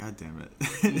God damn it!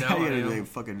 Now I am. Like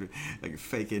fucking like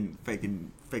faking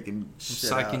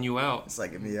shit psyching out. you out.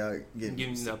 Psyching me out. Giving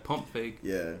you that pump fake.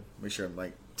 Yeah, make sure I'm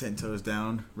like 10 toes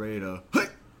down, ready to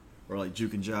or like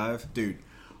juke and jive, dude.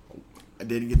 I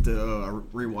didn't get to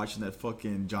rewatching that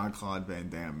fucking Jean-Claude Van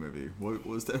Damme movie. What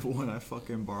was that one I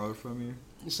fucking borrowed from you?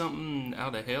 Something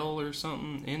out of hell or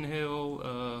something. In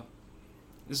hell.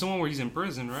 It's the one where he's in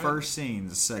prison, right? First scene,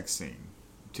 the sex scene.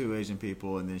 2 Asian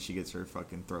people, and then she gets her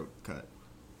fucking throat cut.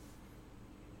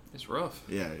 It's rough.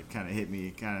 Yeah, it kind of hit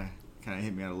me. Kind of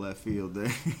hit me out of left field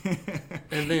there.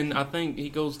 And then I think he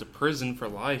goes to prison for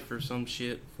life or some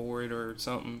shit for it or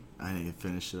something. I need to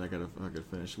finish it. I gotta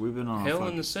finish. We've been on Hell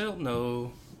in the Cell?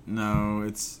 No. No,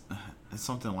 it's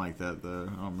something like that though.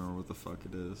 I don't remember what the fuck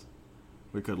it is.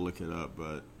 We could look it up,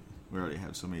 but we already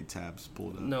have so many tabs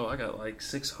pulled up. No, I got like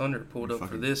 600 pulled up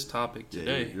for this topic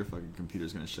today. Yeah, your fucking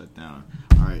computer's gonna shut down.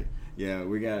 All right. Yeah,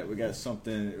 we got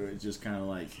something. It just kind of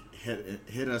like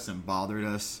hit us and bothered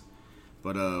us.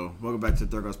 But welcome back to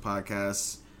the Third Ghost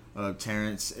Podcast.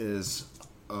 Terrence is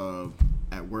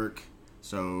at work,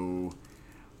 so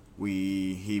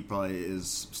he probably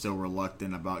is still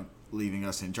reluctant about leaving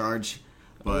us in charge.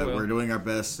 But we're doing our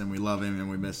best, and we love him, and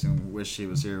we miss him. Wish he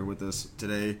was here with us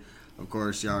today. Of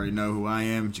course, you already know who I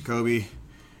am, Jacoby,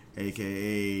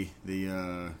 a.k.a.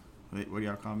 the, what do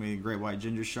y'all call me, Great White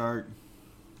Ginger Shark?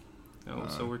 Oh,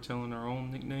 so we're telling our own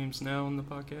nicknames now in the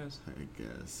podcast? I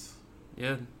guess.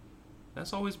 Yeah,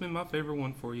 that's always been my favorite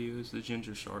one for you, is the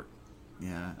Ginger Shark.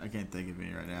 Yeah, I can't think of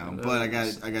any right now. But I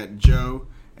got Joe,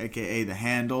 a.k.a. The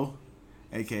Handle,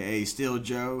 a.k.a. Steel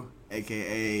Joe,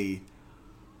 a.k.a.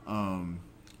 El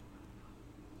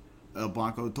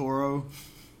Blanco Toro.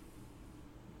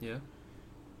 Yeah.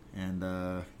 And,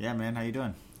 yeah, man, how you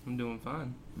doing? I'm doing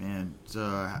fine. Man,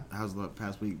 so how's the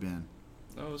past week been?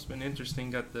 Oh, it's been interesting.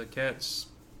 Got the cats...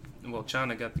 Well,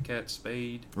 China got the cats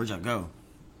spayed. Where'd y'all go?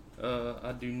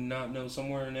 I do not know.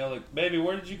 Somewhere in Ellick. Baby,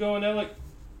 where did you go in Ellick?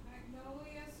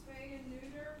 Magnolia Spay and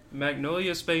Neuter.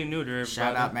 Magnolia Spay and Neuter, everybody.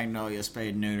 Shout out Magnolia Spay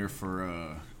and Neuter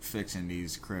for fixing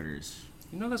these critters.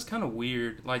 You know, that's kind of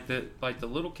weird. Like the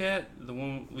little cat, the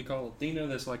one we call Athena,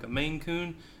 that's like a Maine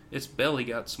Coon, its belly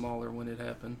got smaller when it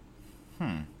happened.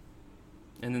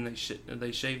 And then they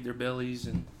shaved their bellies,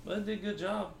 and they did a good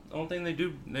job. The only thing they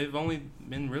do, they've only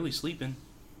been really sleeping.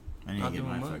 I need not to get doing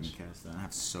my much. fucking cats done. I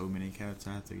have so many cats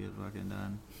I have to get fucking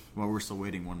done. Well, we're still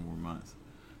waiting one more month.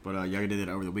 But y'all did it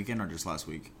over the weekend or just last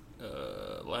week?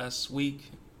 Last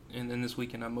week, and then this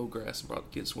weekend I mowed grass and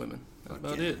brought the kids swimming. That's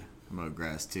about it. I mowed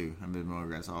grass too. I've been mowing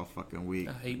grass all fucking week.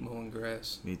 I hate mowing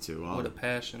grass. Me too. What a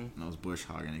passion. I was bush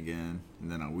hogging again,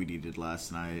 and then I weed eated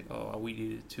last night. Oh, I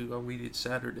weeded it too. I weeded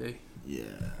Saturday. Yeah.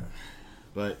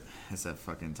 But it's that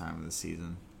fucking time of the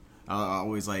season. I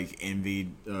always like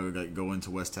envied like going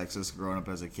to West Texas growing up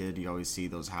as a kid. You always see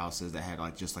those houses that had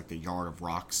like just like the yard of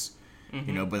rocks,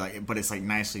 you know, but it's like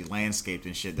nicely landscaped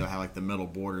and shit. They'll have like the metal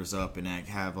borders up and like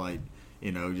have like,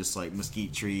 you know, just like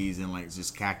mesquite trees and like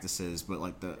just cactuses. But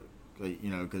like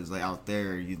you know, because like out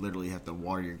there you literally have to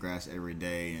water your grass every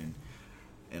day.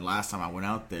 And last time I went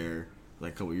out there,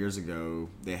 like a couple years ago,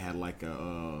 they had like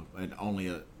only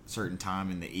a certain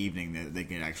time in the evening that they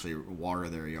could actually water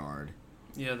their yard.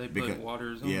 Yeah, they put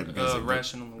waters on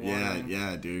ration on the water.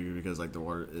 Yeah, dude, because like the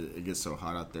water, it gets so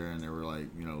hot out there, and they were like,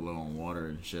 you know, low on water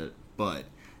and shit. But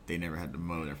they never had to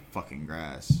mow their fucking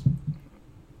grass.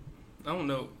 I don't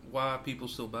know why people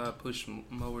still buy push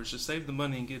mowers. Just save the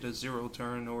money and get a zero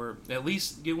turn, or at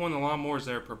least get one of the lawnmowers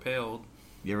that are propelled.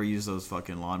 You ever use those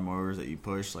fucking lawnmowers that you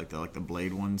push, like the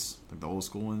blade ones, like the old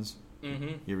school ones?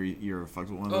 Mm-hmm. You ever fucked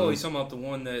with one of those? Oh, he's talking about the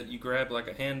one that you grab like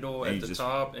a handle at the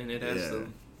top, and it has the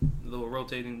little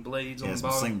rotating blades on the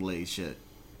bottom. Sling blade shit.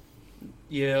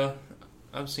 Yeah,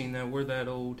 I've seen that. We're that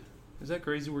old. Is that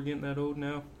crazy? We're getting that old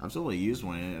now. I've still used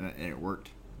one and it worked.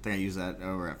 I think I used that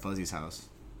over at Fuzzy's house.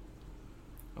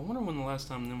 I wonder when the last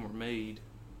time them were made.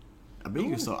 I bet you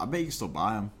can still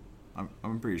buy them.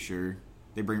 I'm pretty sure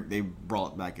they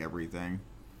brought back everything.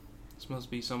 This must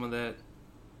be some of that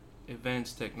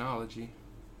advanced technology.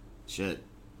 Shit.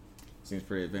 Seems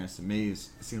pretty advanced to me. It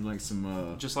seems like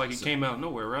some... just like it came out of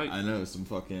nowhere, right? I know. Some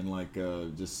fucking, like,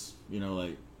 just, you know,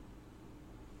 like...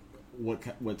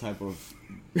 What type of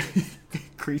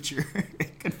creature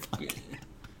could fucking...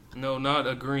 No, not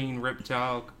a green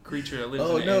reptile creature that lives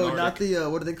in the no, Antarctic. not the,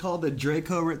 what are they called? The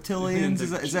Draco reptilians?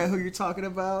 Is that who you're talking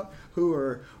about? Who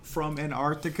are from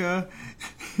Antarctica?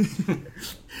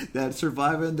 That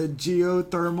survive in the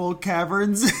geothermal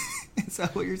caverns? Is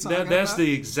that what you're talking about? That's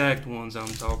the exact ones I'm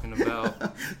talking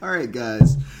about. All right,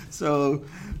 guys. So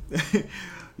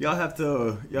y'all have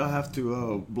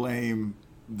to blame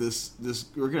this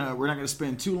we're not gonna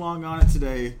spend too long on it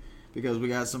today because we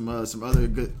got some other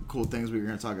good cool things we're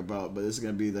gonna talk about. But this is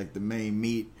gonna be like the main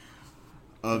meat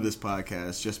of this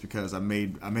podcast, just because I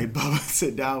made Bubba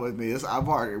sit down with me. I've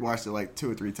already watched it like 2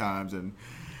 or 3 times, and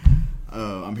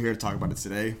I'm here to talk about it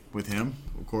today with him,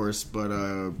 of course.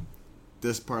 But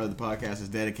this part of the podcast is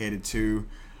dedicated to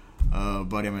a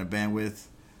buddy I'm in a band with.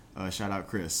 Shout out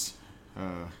Chris,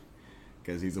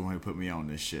 because he's the one who put me on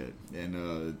this shit.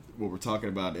 And what we're talking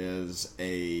about is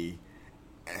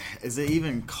is it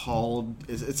even called?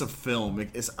 It's a film.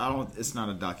 It's not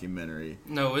a documentary.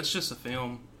 No, it's just a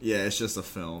film. Yeah, it's just a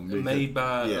film made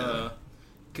by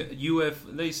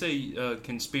they say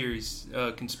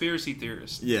conspiracy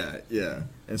theorists. Yeah.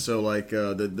 And so like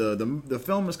the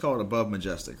film is called Above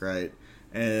Majestic, right?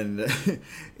 And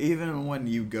even when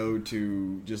you go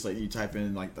to just like you type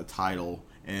in like the title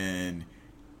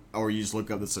or you just look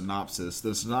up the synopsis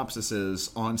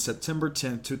is on September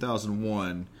 10th,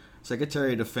 2001,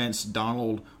 Secretary of Defense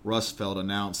Donald Rumsfeld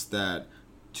announced that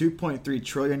 $2.3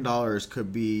 trillion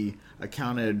could be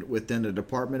accounted within the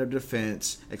Department of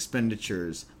Defense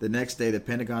expenditures. The next day, the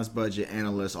Pentagon's budget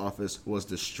analyst office was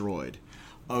destroyed.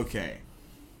 Okay.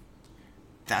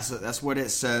 That's what it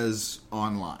says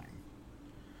online.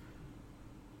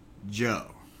 Joe.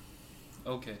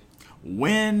 Okay.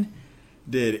 When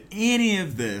did any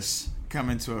of this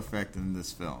come into effect in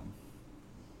this film?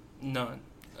 None.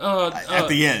 At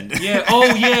the end. Yeah.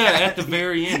 Oh, yeah. At the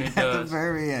very end, it does. At the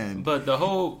very end. But the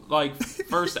whole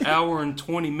first hour and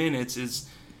 20 minutes is,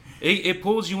 it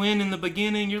pulls you in the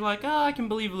beginning. You're like, I can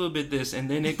believe a little bit this, and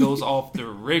then it goes off the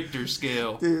Richter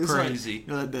scale. Dude, crazy.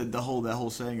 Like, the whole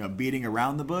saying of beating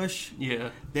around the bush. Yeah.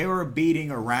 They were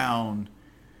beating around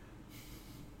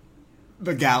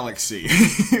the galaxy.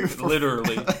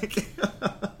 Literally.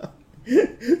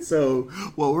 So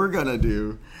what we're gonna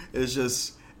do is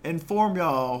just inform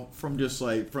y'all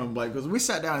because we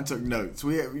sat down and took notes.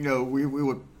 We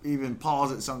would even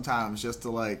pause it sometimes just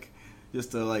to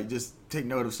take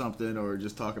note of something or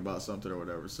just talk about something or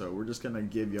whatever. So we're just gonna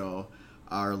give y'all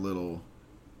our little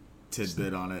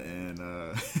tidbit on it, and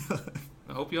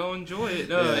I hope y'all enjoy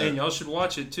it, and y'all should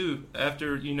watch it too.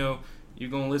 After you're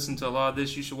gonna listen to a lot of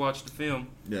this, you should watch the film.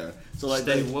 Yeah. So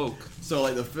stay woke.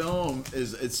 So the film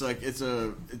is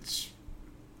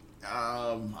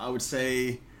I would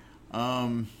say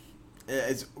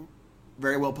it's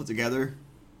very well put together.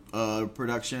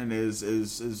 Production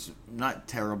is not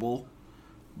terrible,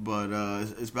 but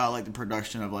it's about like the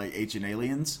production of like Ancient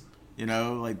Aliens. With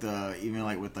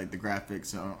the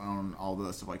graphics on all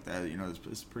the stuff like that.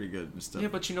 It's pretty good and stuff. Yeah,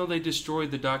 but they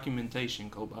destroyed the documentation,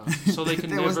 Cobalt, so they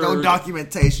can there was no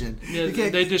documentation. Yeah,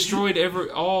 they destroyed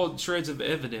all shreds of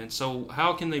evidence. So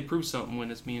how can they prove something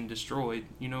when it's being destroyed?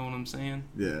 You know what I'm saying?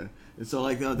 Yeah. And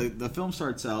so the film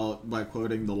starts out by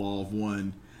quoting the Law of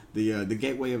One, the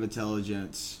gateway of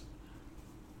intelligence.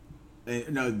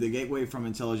 The gateway from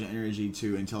intelligent energy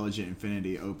to intelligent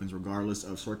infinity opens regardless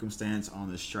of circumstance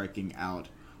on the striking out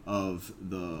of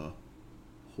the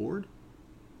horde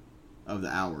of the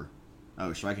hour.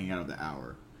 Oh, striking out of the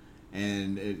hour,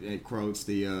 and it quotes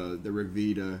the Rig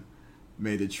Veda,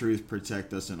 "May the truth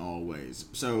protect us in all ways."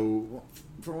 So,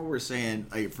 from what we're saying,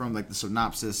 from the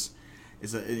synopsis,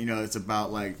 it's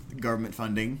about government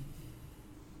funding.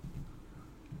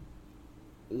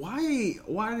 Why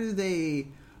do they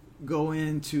go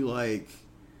into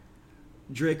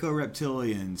Draco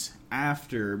reptilians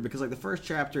after? Because the first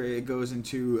chapter, it goes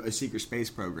into a secret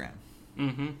space program.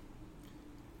 Mm-hmm.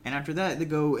 And after that, they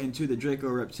go into the Draco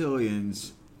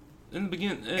reptilians in the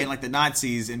beginning, and the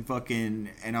Nazis in fucking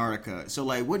Antarctica. So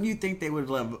wouldn't you think they would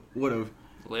have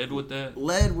led with that?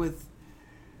 Led with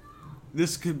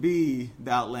this could be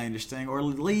the outlandish thing, or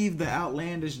leave the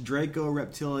outlandish Draco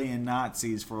reptilian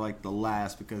Nazis for the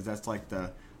last, because that's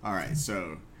the all right.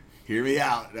 So hear me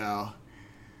out now.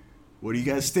 What do you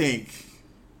guys think?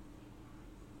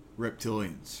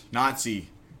 Reptilians, Nazi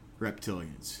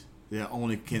reptilians, they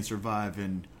only can survive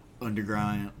in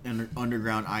underground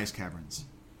ice caverns.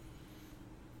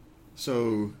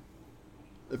 So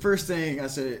the first thing I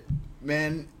said,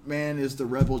 man is the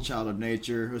rebel child of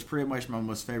nature. It was pretty much my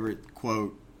most favorite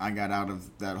quote I got out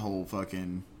of that whole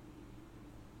fucking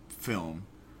film.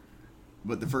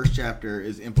 But the first chapter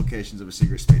is implications of a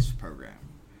secret space program.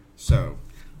 So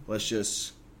let's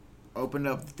just open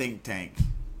up the think tank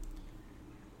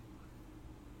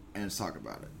and let's talk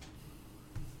about it.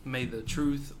 May the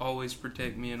truth always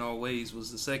protect me in all ways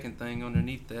was the second thing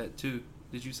underneath that too.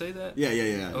 Did you say that?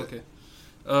 Yeah. Okay.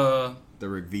 The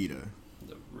Rig Veda.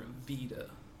 The Rig Veda.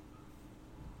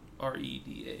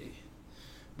 REDA.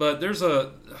 But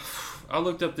I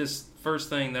looked up this first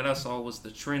thing that I saw was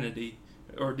the Trinity,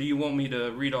 Or do you want me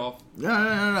to read off?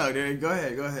 No. Dude, go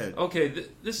ahead. Okay,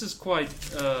 this is quite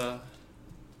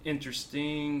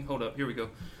interesting. Hold up, here we go.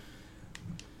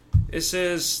 It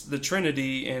says the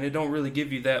Trinity, and it don't really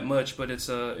give you that much, but it's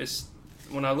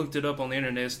when I looked it up on the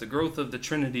internet, it's the growth of the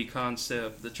Trinity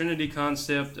concept. The Trinity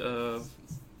concept of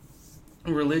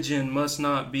religion must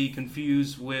not be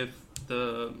confused with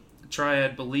the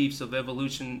triad beliefs of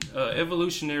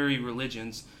evolutionary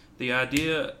religions. The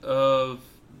idea of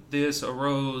this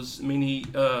arose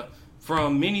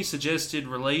from many suggested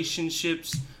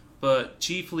relationships, but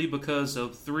chiefly because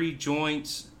of 3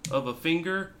 joints of a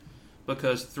finger,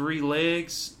 because 3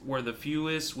 legs were the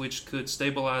fewest which could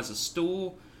stabilize a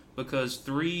stool, because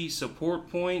 3 support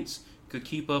points could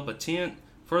keep up a tent.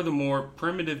 Furthermore,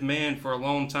 primitive man for a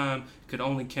long time could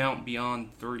only count beyond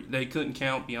 3. They couldn't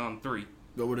count beyond 3.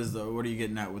 But what are you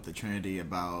getting at with the Trinity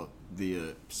about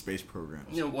the space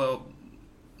programs? Well,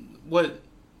 what?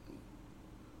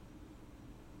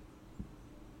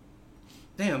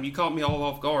 Damn, you caught me all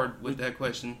off guard with that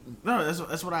question. No,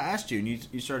 that's what I asked you, and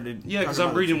you started. Yeah, because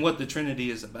I'm reading what the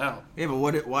Trinity is about. Yeah, but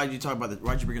why did you talk about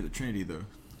why did you bring up the Trinity though?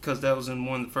 Because that was in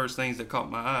one of the first things that caught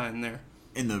my eye in there.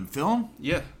 In the film?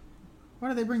 Yeah. Why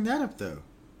did they bring that up though?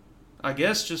 I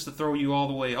guess just to throw you all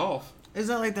the way off. Is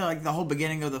that like the whole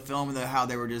beginning of the film and how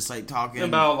they were just like talking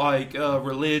about like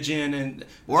religion and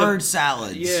word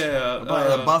salads? Yeah,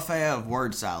 a buffet of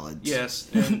word salads. Yes,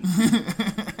 and,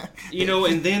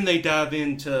 and then they dive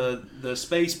into the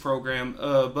space program.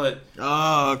 But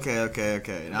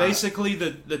okay. Basically,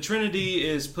 the Trinity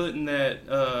is putting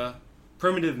that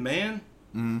primitive man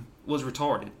was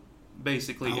retarded.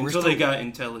 Basically, until they got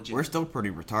intelligent. We're still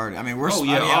pretty retarded. I mean,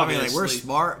 we're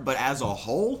smart, but as a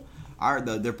whole,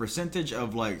 the percentage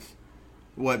of like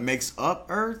what makes up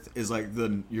Earth is like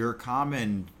your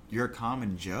common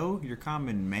Joe, your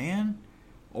common man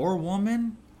or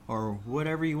woman or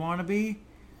whatever you want to be.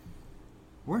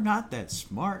 We're not that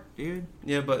smart, dude.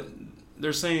 Yeah, but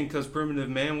they're saying because primitive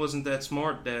man wasn't that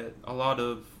smart that a lot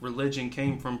of religion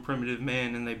came from primitive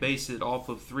man, and they base it off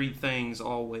of 3 things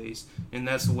always, and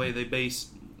that's the way they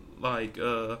base like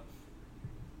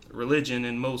religion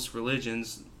in most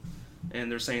religions.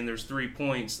 And they're saying there's 3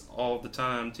 points all the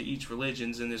time to each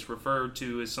religions, and it's referred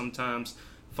to as sometimes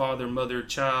Father, Mother,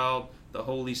 Child, the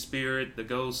Holy Spirit, the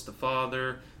Ghost, the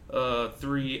Father,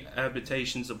 3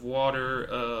 habitations of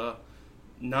water,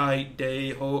 night,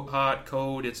 day, hot,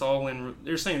 cold. It's all in.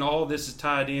 They're saying all this is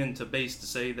tied in to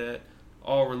say that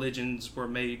all religions were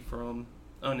made from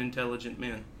unintelligent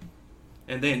men.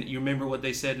 And then you remember what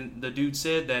they said? The dude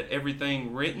said that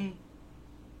everything written.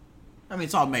 I mean,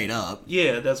 it's all made up.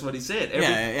 Yeah, that's what he said.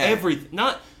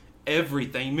 Not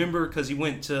everything. Remember, because he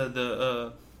went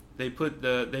to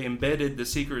they embedded the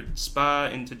secret spy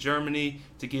into Germany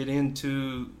to get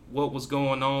into what was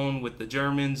going on with the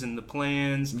Germans and the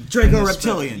plans. Draco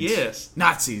reptilians. Yes.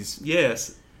 Nazis.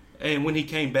 Yes. And when he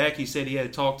came back, he said he had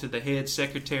to talk to the head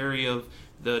secretary of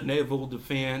the Naval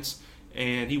Defense,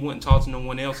 and he wouldn't talk to no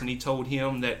one else, and he told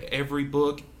him that every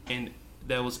book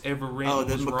that was ever written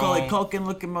was Macaulay wrong. Culkin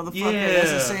looking motherfucker. Yeah.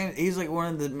 That's the same. He's like one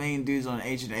of the main dudes on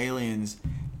Ancient Aliens,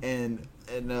 and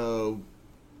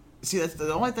see, that's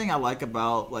the only thing I like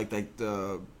about like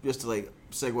the just to like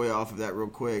segue off of that real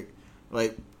quick,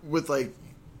 like with like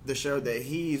the show that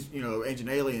he's Ancient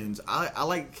Aliens. I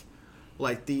like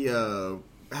the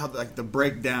how like the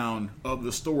breakdown of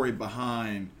the story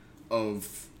behind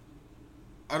of.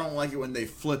 I don't like it when they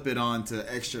flip it onto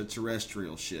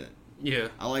extraterrestrial shit. Yeah,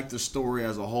 I like the story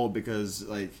as a whole because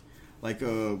going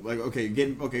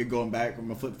back from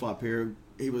a flip flop here,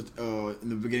 he was in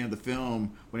the beginning of the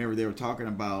film whenever they were talking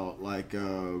about like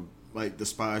the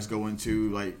spies going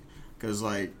to because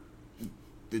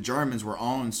the Germans were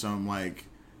on some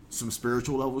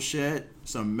spiritual level shit,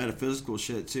 some metaphysical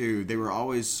shit too. They were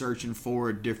always searching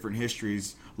for different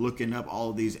histories, looking up all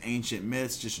of these ancient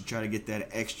myths just to try to get that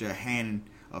extra hand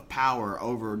of power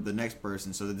over the next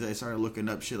person. So they started looking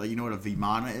up shit like what a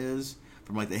Vimana is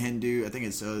from like the Hindu. I think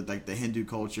it's like the Hindu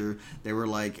culture. They were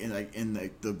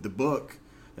in the book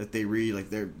that they read, like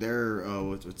their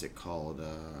what's it called,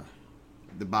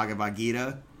 the Bhagavad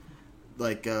Gita,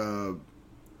 the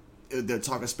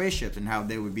talk of spaceships and how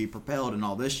they would be propelled and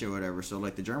all this shit, whatever. So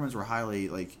like the Germans were highly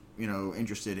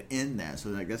interested in that.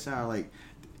 So like that's how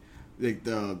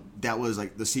that was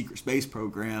like the secret space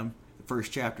program.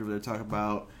 First chapter where they talk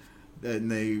about, and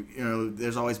they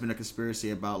there's always been a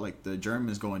conspiracy about like the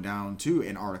Germans going down to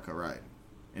Antarctica, right,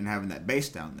 and having that base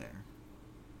down there.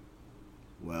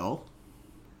 Well,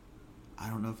 I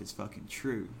don't know if it's fucking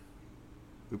true.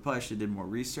 We probably should have did more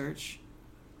research,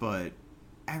 but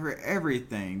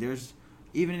everything there's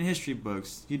even in history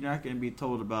books, you're not going to be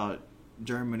told about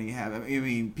Germany have? I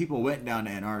mean, people went down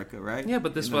to Antarctica, right? Yeah,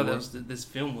 but that's In why the war? this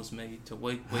film was made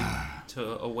to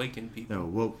to awaken people. They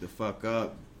woke the fuck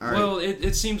up. All right. Well,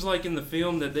 it seems like in the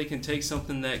film that they can take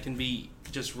something that can be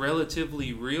just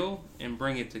relatively real and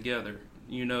bring it together,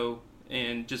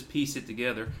 and just piece it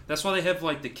together. That's why they have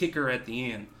like the kicker at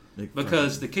the end,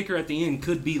 because the kicker at the end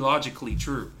could be logically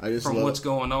true from what's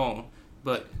going on.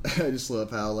 But I just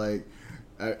love how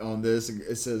on this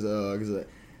it says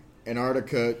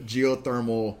Antarctica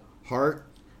geothermal heart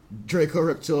Draco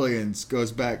reptilians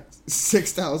goes back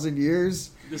 6,000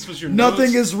 years. This was your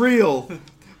nothing notes? is real.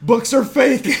 Books are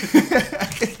fake.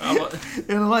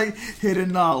 And like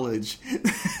hidden knowledge.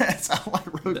 That's how I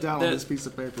wrote down on this piece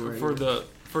of paper. Right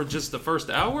for just the first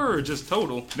hour or just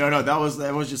total? No, that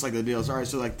was just like the deal. Sorry,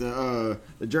 so like the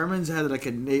Germans had like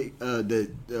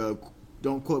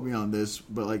don't quote me on this,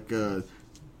 but like a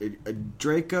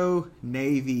Draco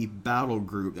Navy battle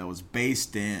group that was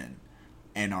based in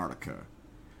Antarctica.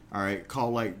 All right,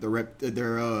 called like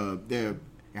they're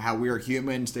how we are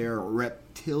humans. They are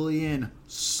reptilian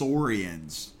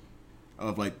saurians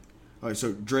of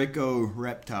so Draco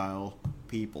reptile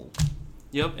people.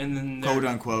 Yep, and then quote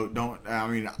unquote. All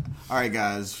right,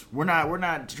 guys, we're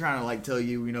not trying to like tell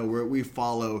you, we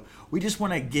follow. We just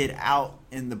want to get out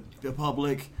in the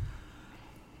public.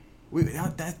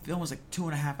 That film was like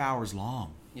 2.5 hours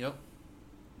long. Yep.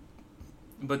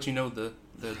 But the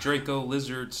Draco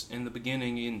lizards in the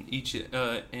beginning in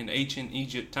ancient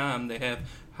Egypt time, they have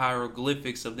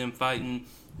hieroglyphics of them fighting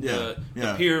the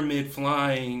pyramid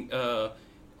flying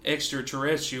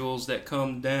extraterrestrials that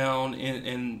come down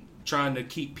and trying to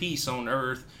keep peace on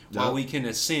Earth while we can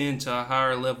ascend to a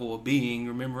higher level of being.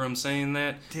 Remember him saying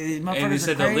that? Dude, and he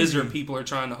said the lizard people are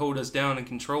trying to hold us down and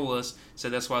control us. So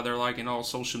that's why they're like in all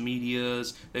social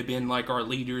medias. They've been like our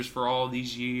leaders for all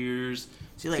these years.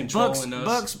 See, like controlling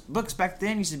us. Books back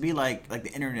then used to be like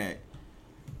the internet.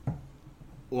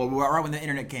 Well, right when the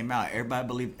internet came out, everybody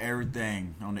believed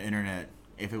everything on the internet.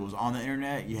 If it was on the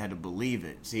internet, you had to believe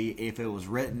it. See, if it was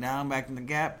written down back in the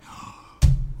gap,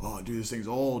 oh, dude, this thing's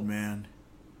old, man.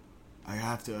 I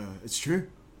have to. It's true.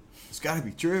 It's got to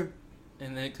be true.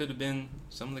 And it could have been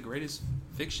some of the greatest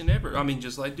fiction ever. I mean,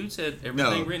 just like dude said,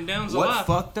 everything written down is a lie. What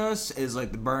fucked us is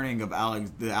like the burning of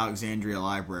the Alexandria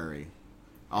Library.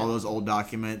 All those old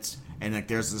documents, and like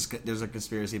there's a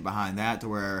conspiracy behind that to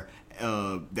where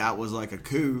that was like a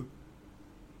coup.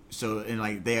 So and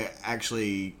like they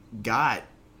actually got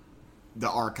the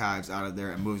archives out of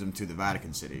there and moved them to the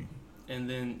Vatican City. And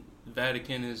then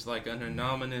Vatican is like an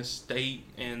anonymous state,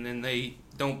 and then they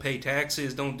don't pay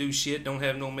taxes, don't do shit, don't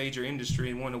have no major industry,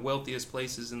 in one of the wealthiest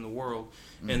places in the world.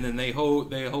 And then they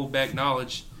hold back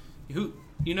knowledge.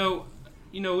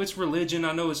 It's religion.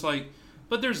 I know it's like,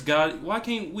 but there's God. Why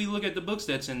can't we look at the books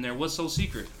that's in there? What's so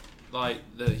secret? Like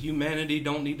the humanity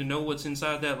don't need to know what's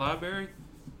inside that library.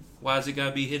 Why has it got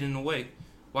to be hidden away?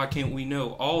 Why can't we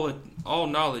know? All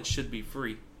knowledge should be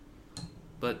free,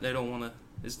 but they don't want to.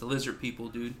 It's the lizard people,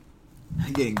 dude.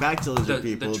 Getting back to lizard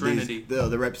people, the Trinity,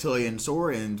 the reptilian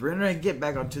saurians. We're gonna get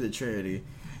back onto the Trinity.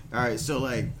 All right, so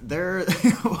like they're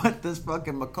what this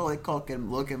fucking Macaulay Culkin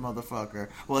looking motherfucker.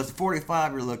 Well, it's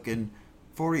 45. You're looking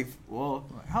 40. Well,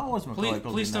 how old was Macaulay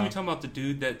Culkin? Please tell me, talking about the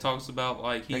dude that talks about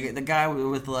like the guy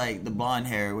with like the blonde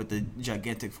hair with the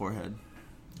gigantic forehead.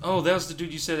 Oh, that was the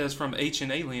dude you said that's from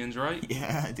Ancient Aliens, right?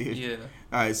 Yeah, dude. Yeah.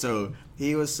 All right, so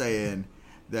he was saying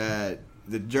that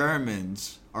the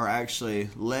Germans are actually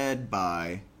led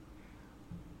by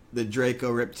the Draco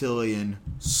reptilian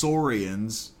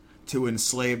saurians to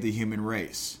enslave the human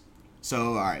race. So,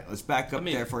 all right, let's back up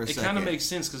there for a second. It kind of makes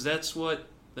sense because that's what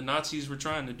the Nazis were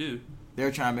trying to do.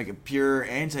 They're trying to make it pure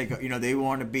and take, they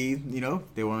want to be,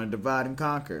 they want to divide and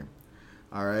conquer.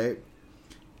 All right?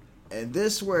 And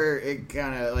this where it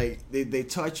kind of, like, they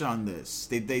touch on this.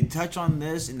 They touch on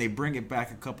this and they bring it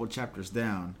back a couple chapters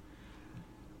down.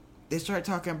 They start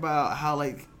talking about how,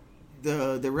 like,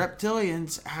 the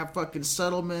reptilians have fucking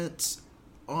settlements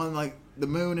on, like, the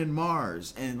moon and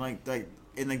Mars. And,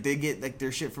 they get, like,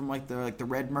 their shit from, like, the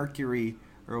Red Mercury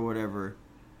or whatever.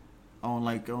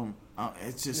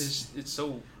 It's just... It's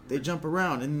so... They jump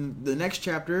around. And the next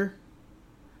chapter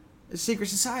is secret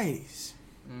societies.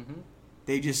 Mm-hmm.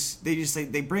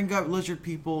 They bring up lizard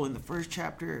people in the first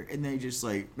chapter, and they just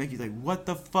like make you like, what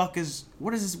the fuck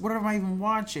what is this? What am I even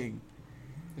watching?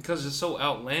 Because it's so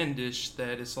outlandish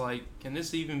that it's like, can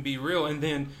this even be real?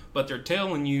 But they're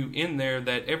telling you in there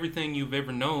that everything you've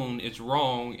ever known is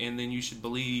wrong, and then you should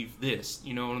believe this.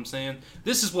 You know what I'm saying?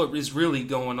 This is what is really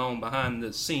going on behind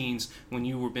the scenes when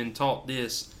you were been taught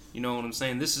this. You know what I'm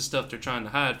saying? This is stuff they're trying to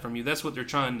hide from you. That's what they're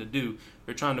trying to do.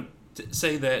 They're trying to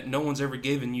say that no one's ever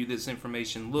given you this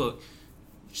information. Look,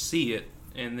 see it,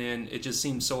 and then it just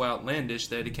seems so outlandish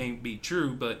that it can't be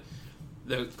true. But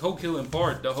the co-killing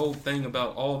part, the whole thing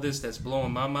about all this that's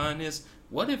blowing my mind is,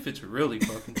 what if it's really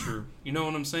fucking true? You know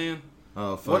what I'm saying?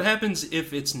 Oh, fuck. What happens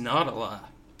if it's not a lie?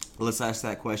 Let's ask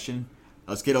that question.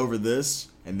 Let's get over this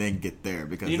and then get there,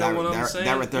 because You know what I'm saying?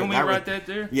 You want me to write that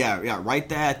there? Yeah, write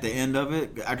that at the end of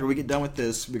it after we get done with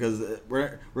this, because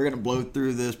we're gonna blow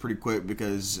through this pretty quick,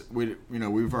 because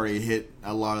we've already hit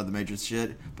a lot of the major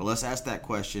shit. But let's ask that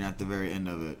question at the very end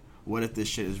of it. What if this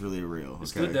shit is really real?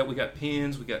 It's good that we got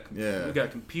pens, we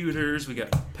got computers, we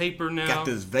got paper now. Got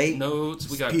this vape, notes,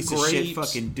 we got piece grapes. of shit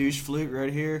fucking douche flute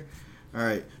right here. All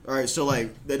right. So like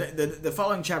the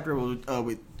following chapter will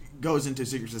goes into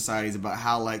secret societies about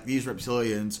how like these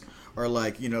reptilians are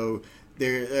like,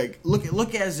 they're like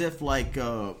look as if like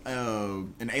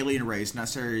an alien race, not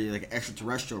necessarily like an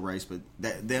extraterrestrial race, but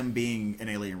that them being an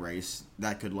alien race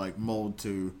that could like mold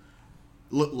to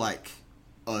look like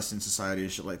us in society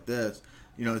and shit like this.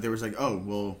 There was like, oh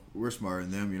well, we're smarter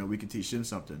than them. We could teach them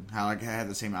something. How like I had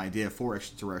the same idea for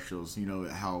extraterrestrials.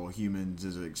 How humans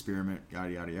is an experiment,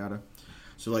 yada yada yada.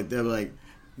 So like they'll like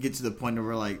get to the point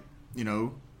where like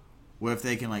what if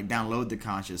they can like download the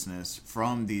consciousness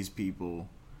from these people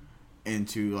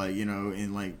into like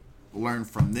and like learn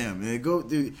from them. And they go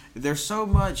through. There's so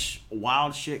much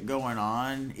wild shit going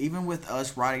on. Even with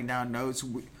us writing down notes,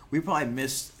 we probably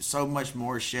missed so much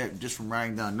more shit just from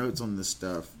writing down notes on this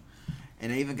stuff.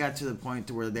 And it even got to the point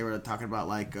to where they were talking about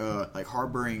like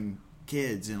harboring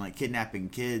kids and like kidnapping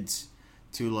kids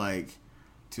to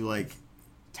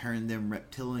turn them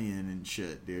reptilian and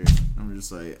shit, dude. I'm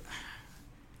just like,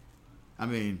 I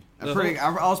mean, I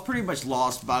was pretty much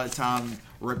lost by the time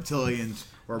reptilians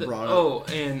were brought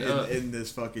up in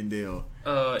this fucking deal.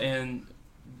 And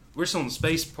we're still on the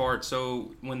space part,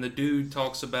 so when the dude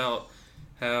talks about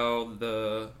how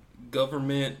the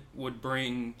government would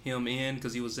bring him in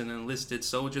because he was an enlisted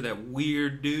soldier, that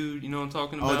weird dude, you know what I'm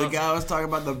talking about? Oh, the guy was talking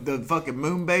about the fucking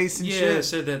moon base and shit? Yeah,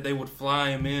 said that they would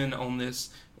fly him in on this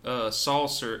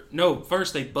saucer. No,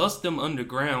 first they bust them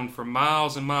underground for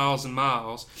miles and miles and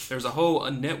miles. There's a whole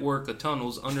network of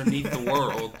tunnels underneath the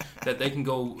world that they can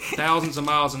go thousands of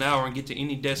miles an hour and get to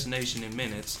any destination in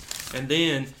minutes. And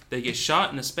then they get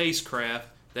shot in a spacecraft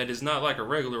that is not like a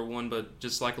regular one, but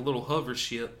just like a little hover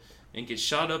ship, and get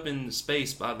shot up in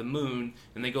space by the moon.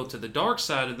 And they go to the dark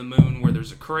side of the moon where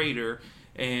there's a crater,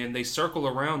 and they circle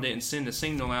around it and send a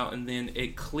signal out, and then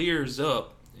it clears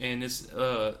up. And it's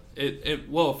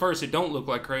well, at first it don't look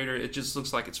like crater, it just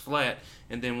looks like it's flat.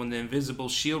 And then when the invisible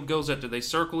shield goes after they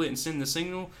circle it and send the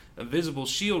signal, a visible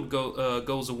shield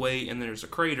goes away, and there's a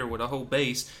crater with a whole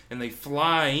base, and they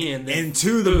fly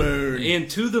into the moon, yeah.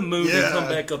 And come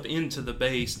back up into the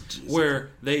base. Jesus. Where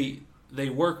they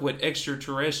work with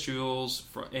extraterrestrials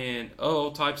and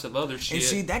all types of other shit. And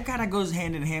see, that kind of goes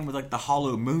hand in hand with like the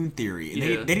hollow moon theory. And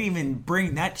they didn't even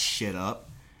bring that shit up.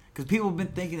 Because people have been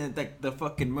thinking that like, the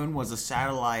fucking moon was a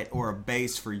satellite or a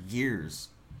base for years.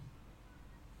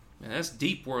 Man, that's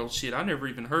deep world shit. I never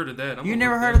even heard of that. You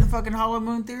never heard of the fucking hollow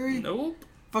moon theory? Nope.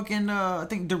 Fucking, I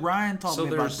think DeRyan taught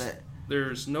me about that.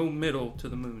 There's no middle to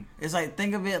the moon. It's like,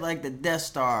 think of it like the Death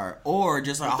Star or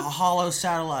just like a hollow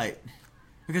satellite.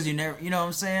 Because you know what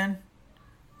I'm saying?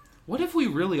 What if we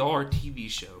really are a TV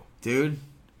show? Dude.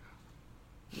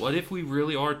 What if we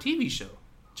really are a TV show?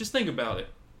 Just think about it.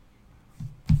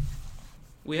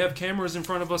 We have cameras in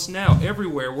front of us now,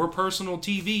 everywhere. We're personal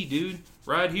TV, dude.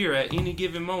 Right here at any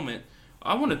given moment.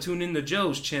 I want to tune into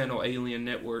Joe's channel, Alien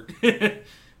Network.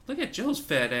 Look at Joe's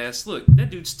fat ass. Look, that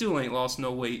dude still ain't lost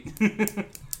no weight.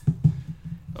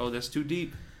 Oh, that's too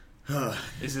deep.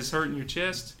 Is this hurting your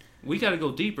chest? We got to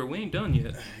go deeper. We ain't done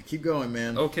yet. Keep going,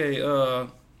 man. Okay,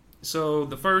 so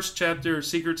the first chapter,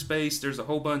 Secret Space, there's a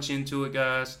whole bunch into it,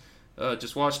 guys.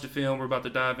 Just watch the film. We're about to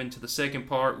dive into the second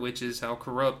part, which is how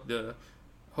corrupt the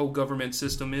whole government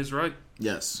system is, right?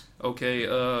 Yes. Okay,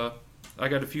 I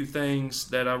got a few things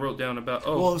that I wrote down about.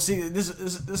 Oh, well, see, this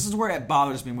is where it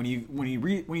bothers me when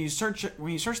you search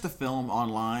the film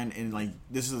online, and like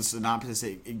this is the synopsis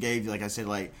it gave. Like I said,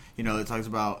 like it talks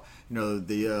about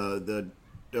the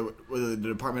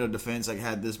Department of Defense like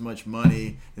had this much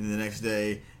money, and the next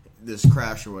day this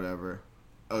crash or whatever.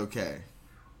 Okay,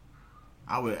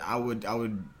 I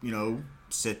would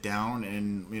sit down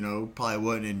and probably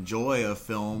wouldn't enjoy a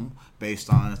film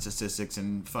based on statistics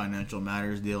and financial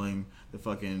matters dealing the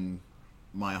fucking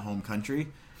my home country,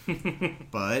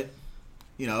 but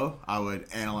I would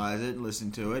analyze it,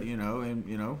 listen to it,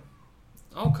 and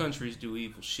all countries do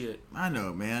evil shit. I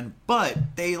know, man,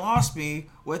 but they lost me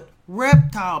with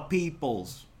reptile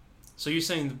peoples. So you're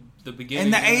saying the beginning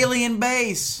And the alien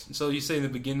base. So you say the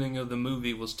beginning of the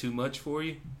movie was too much for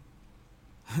you?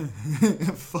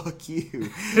 Fuck you.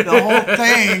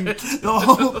 The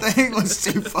whole thing was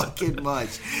too fucking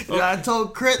much. And I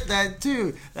told Crit that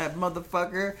too. That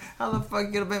motherfucker. How the fuck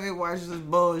you gonna make me watch this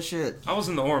bullshit? I was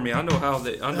in the army. I know how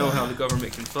the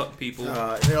government can fuck people.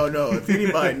 No. If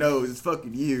anybody knows, it's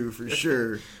fucking you for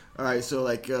sure. All right, so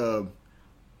like, So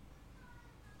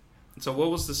what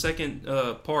was the second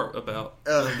part about?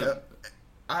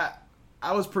 I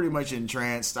was pretty much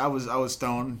entranced. I was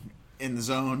stoned in the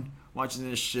zone watching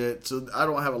this shit. So I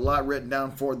don't have a lot written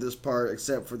down for this part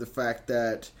except for the fact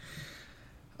that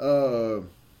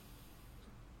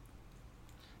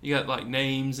You got like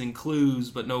names and clues,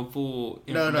 but no full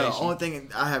information. No. Only thing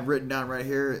I have written down right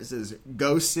here is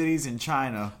ghost cities in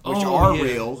China, which Oh, are yeah.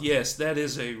 real. Yes, that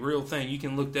is a real thing. You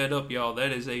can look that up, y'all.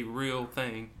 That is a real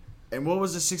thing. And what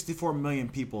was the 64 million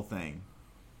people thing?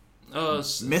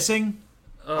 S- Missing?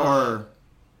 uh,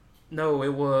 No,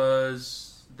 it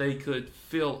was they could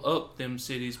fill up them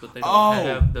cities, but they don't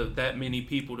have that many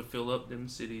people to fill up them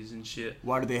cities and shit.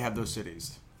 Why do they have those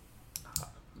cities?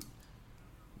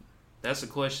 That's a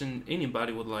question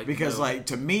anybody would like Because, to know. like,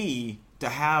 to me, to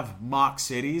have mock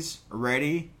cities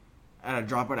ready at a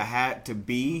drop of a hat to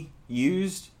be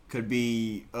used could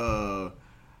be, look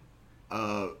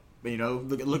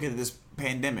at this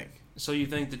pandemic. So you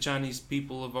think the Chinese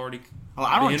people have already? Oh,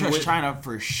 I don't been trust with- China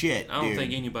for shit, I don't dude.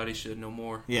 think anybody should no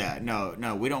more. Yeah, no,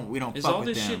 we don't Is fuck all with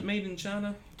this them. shit made in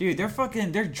China? Dude, they're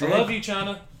I love you,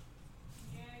 China.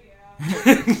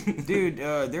 Dude,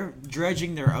 they're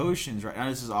dredging their oceans right now.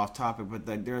 This is off topic, but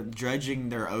they're dredging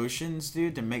their oceans,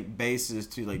 dude, to make bases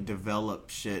to like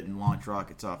develop shit and launch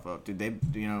rockets off of. Dude,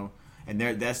 and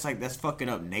that's fucking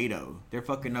up NATO. They're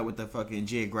fucking up with the fucking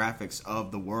geographics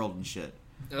of the world and shit.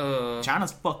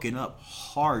 China's fucking up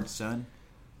hard, son.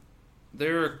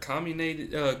 They're a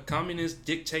communist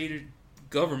dictator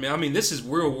government. I mean, this is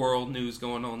real world news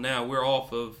going on now. We're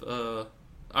off of.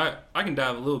 I can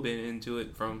dive a little bit into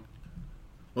it from.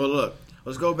 Well, look,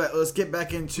 let's go back. Let's get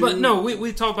back into. But no,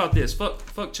 we talk about this.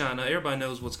 Fuck China. Everybody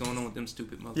knows what's going on with them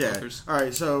stupid motherfuckers. Yeah. All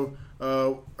right. So,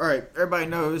 all right. Everybody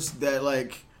knows that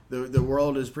like the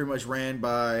world is pretty much ran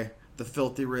by the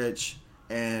filthy rich,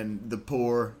 and the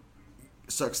poor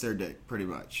sucks their dick pretty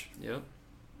much. Yep.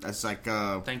 That's like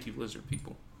Thank you, lizard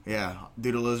people. yeah,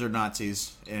 due to lizard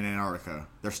Nazis in Antarctica.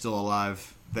 They're still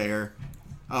alive there.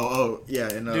 Oh yeah,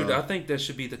 and Dude, I think that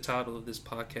should be the title of this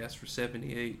podcast for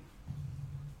 78.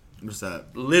 what's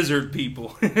that? Lizard people.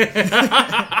 For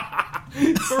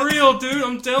real, dude.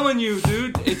 I'm telling you,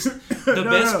 dude. It's the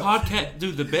best podcast.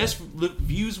 Dude, the best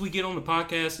views we get on the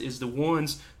podcast is the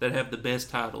ones that have the best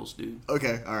titles, dude.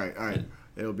 Okay, all right.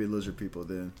 It'll be lizard people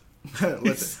then.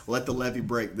 let the levee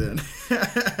break then.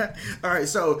 All right,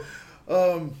 so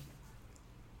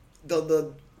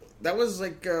that was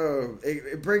like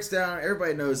it breaks down.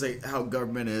 Everybody knows like how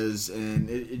government is, and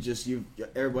it just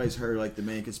everybody's heard like the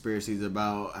main conspiracies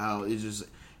about how it's just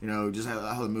just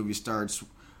how the movie starts.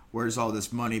 Where's all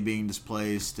this money being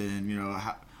displaced, and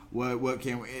how, what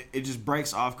can it just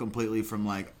breaks off completely from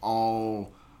like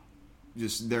all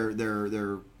just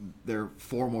their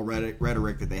formal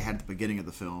rhetoric that they had at the beginning of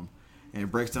the film, and it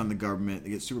breaks down the government. They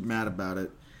get super mad about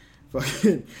it.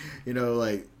 Fucking,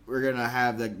 like we're gonna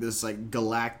have like this like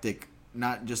galactic,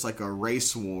 not just like a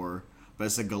race war, but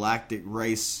it's a galactic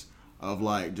race of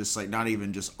like just like not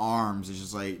even just arms. It's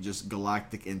just like just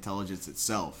galactic intelligence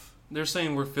itself. They're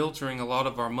saying we're filtering a lot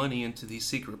of our money into these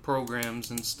secret programs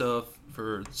and stuff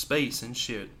for space and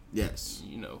shit. Yes.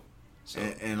 So.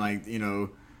 And like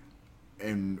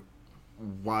and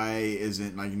why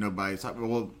isn't like by the time,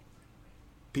 well,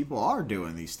 people are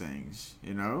doing these things.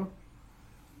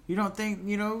 You don't think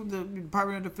the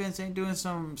Department of Defense ain't doing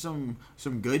some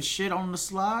good shit on the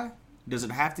sly? Does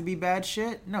it have to be bad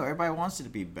shit? No, everybody wants it to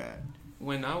be bad.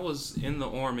 When I was in the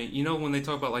Army, when they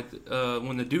talk about like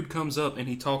when the dude comes up and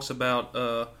he talks about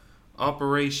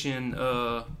Operation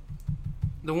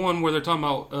the one where they're talking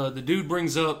about the dude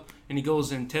brings up and he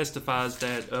goes and testifies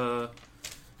that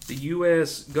the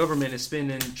U.S. government is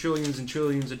spending trillions and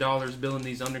trillions of dollars building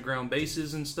these underground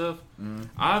bases and stuff.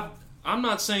 I'm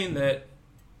not saying that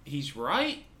he's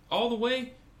right all the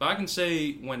way, but I can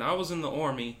say when I was in the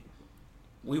Army,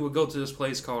 we would go to this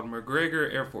place called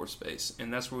McGregor Air Force Base,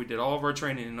 and that's where we did all of our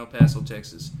training in El Paso,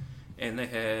 Texas. And they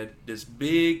had this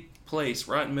big place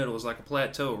right in the middle. It was like a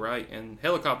plateau, right? And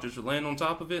helicopters would land on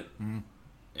top of it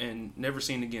and never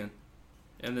seen again.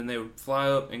 And then they would fly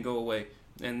up and go away.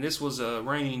 And this was a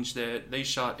range that they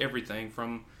shot everything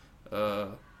from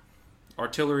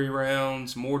artillery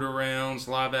rounds, mortar rounds,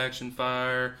 live action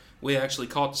fire. We actually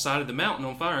caught the side of the mountain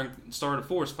on fire and started a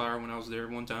forest fire when I was there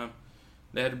one time.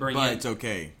 They had to bring But in. it's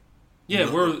okay.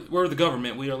 Yeah, we're the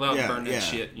government. We are allowed Yeah, to burn that yeah.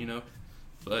 shit,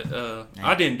 But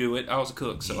I didn't do it. I was a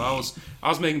cook, so I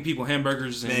was making people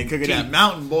hamburgers and Man, cooking tea. that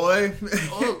mountain, boy.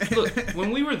 Oh, look,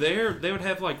 when we were there, they would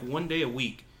have like one day a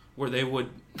week where they would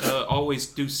always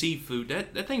do seafood.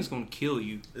 That thing's gonna kill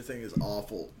you. This thing is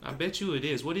awful. I bet you it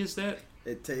is. What is that?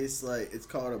 It tastes like it's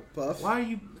called a puff. Why are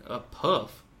you a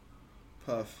puff?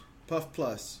 Puff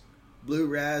Plus, Blue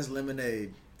Raz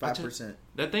Lemonade, 5%.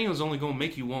 That thing is only gonna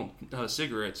make you want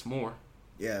cigarettes more.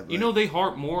 Yeah, but You know they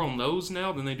harp more on those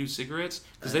now than they do cigarettes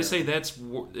because I they know. say that's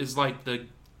is like the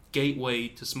gateway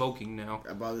to smoking now.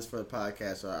 I bought this for the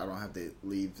podcast, so I don't have to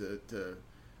leave to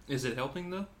Is it helping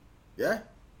though? yeah.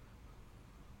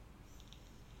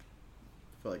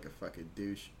 I feel like a fucking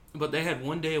douche. But they had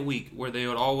one day a week where they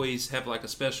would always have like a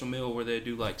special meal where they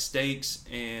do like steaks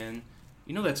and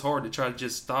that's hard to try to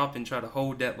just stop and try to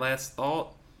hold that last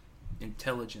thought.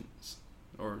 Intelligence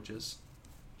or just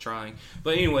trying.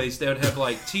 But anyways, they would have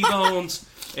like T-bones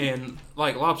and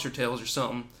like lobster tails or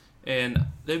something. And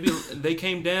they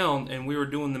came down and we were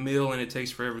doing the meal and it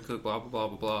takes forever to cook, blah, blah, blah,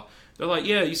 blah, blah. They're like,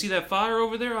 yeah, you see that fire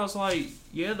over there? I was like,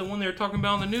 yeah, the one they were talking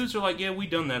about on the news? They're like, yeah, we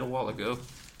done that a while ago.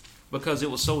 Because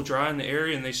it was so dry in the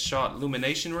area and they shot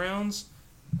illumination rounds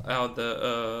out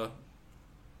the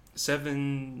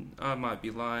I might be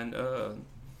lying,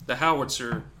 the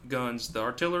howitzer guns, the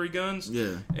artillery guns.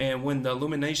 Yeah. And when the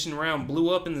illumination round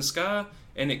blew up in the sky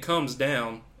and it comes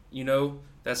down,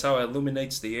 that's how it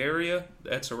illuminates the area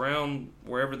that's around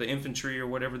wherever the infantry or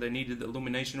whatever they needed the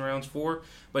illumination rounds for.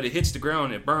 But it hits the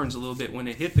ground and it burns a little bit. When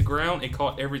it hit the ground, it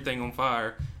caught everything on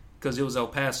fire because it was El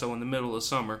Paso in the middle of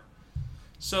summer.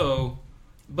 So,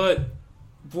 but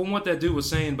from what that dude was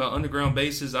saying about underground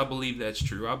bases, I believe that's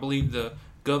true. I believe the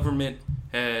government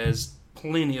has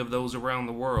plenty of those around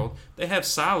the world. They have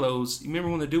silos. You remember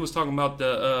when the dude was talking about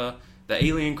the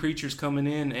alien creatures coming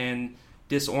in and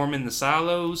disarming the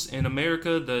silos in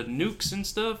America, the nukes and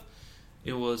stuff?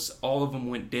 It was all of them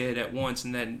went dead at once,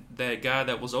 and that guy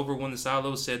that was over one of the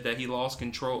silos said that he lost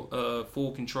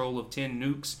full control of 10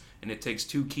 nukes, and it takes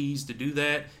 2 keys to do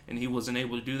that, and he wasn't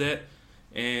able to do that.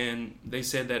 And they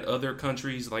said that other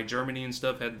countries like Germany and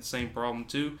stuff had the same problem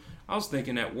too. I was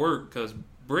thinking at work because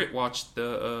Britt watched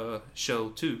the show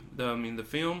too, the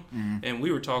film, and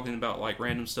we were talking about like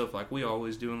random stuff like we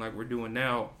always do and like we're doing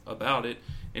now about it.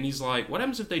 And he's like, what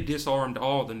happens if they disarmed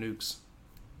all the nukes?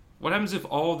 What happens if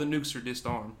all the nukes are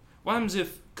disarmed? What happens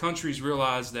if countries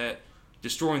realize that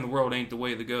destroying the world ain't the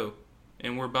way to go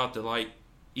and we're about to like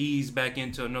ease back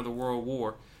into another world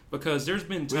war? Because there's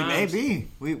been times...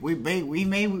 We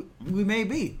may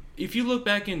be. If you look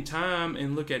back in time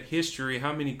and look at history,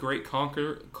 how many great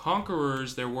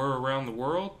conquerors there were around the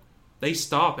world, they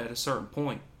stop at a certain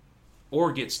point.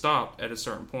 Or get stopped at a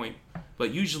certain point.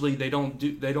 But usually they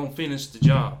don't finish the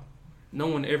job. No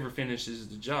one ever finishes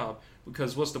the job.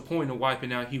 Because what's the point of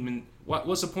wiping out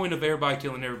what's the point of everybody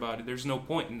killing everybody? There's no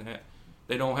point in that.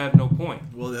 They don't have no point.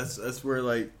 Well, that's where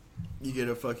like you get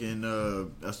a fucking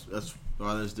that's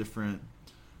why there's different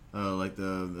like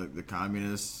the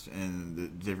communists and the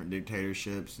different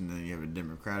dictatorships, and then you have a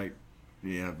democratic,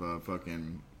 you have a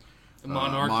fucking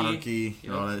monarchy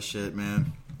and all that shit,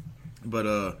 man.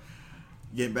 But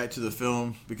getting back to the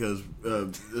film, because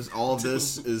all of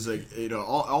this is like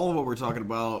all of what we're talking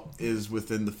about is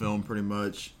within the film pretty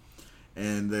much.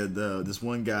 And this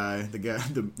one guy, the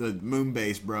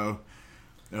Moonbase bro,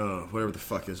 whatever the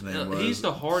fuck his name was. He's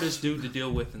the hardest dude to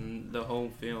deal with in the whole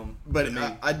film. But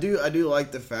I do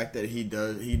like the fact that he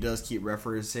does keep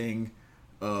referencing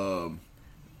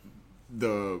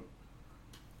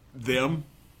them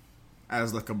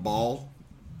as the cabal,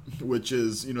 which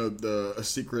is a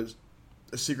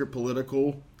secret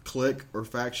political clique or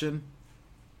faction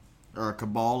or a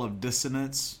cabal of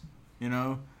dissonance,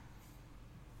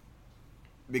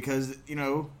 because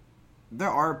there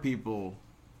are people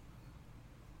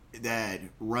that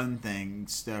run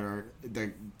things that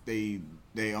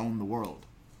they own the world.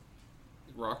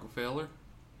 Rockefeller.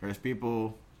 There's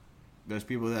people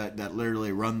that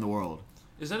literally run the world.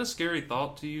 Is that a scary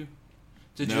thought to you?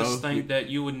 To No. just think that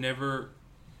you would never,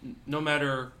 no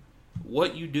matter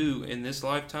what you do in this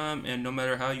lifetime, and no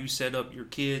matter how you set up your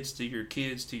kids to your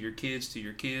kids to your kids to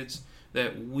your kids,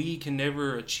 that we can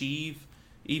never achieve,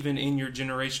 even in your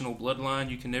generational bloodline,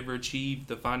 you can never achieve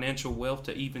the financial wealth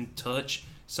to even touch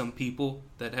some people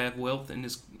that have wealth in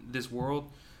this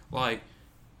world. Like,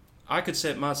 I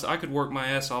could work my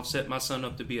ass off, set my son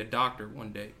up to be a doctor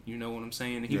one day. You know what I'm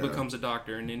saying? He Yeah. becomes a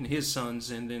doctor, and then his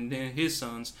sons, and then his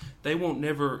sons. They won't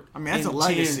never. I mean, that's in a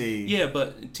legacy. 10, yeah,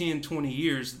 but in 10, 20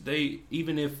 years,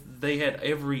 even if they had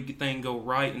everything go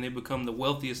right and they become the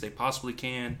wealthiest they possibly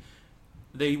can,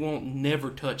 they won't never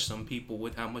touch some people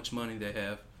with how much money they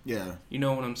have. Yeah. You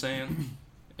know what I'm saying?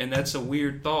 And that's a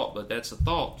weird thought, but that's a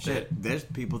thought. Shit, there's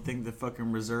people think the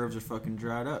fucking reserves are fucking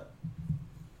dried up.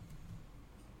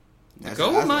 The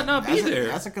gold might not be there.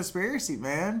 That's a conspiracy,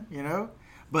 man. You know,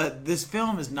 but this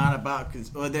film is not about.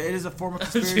 Well, it is a form of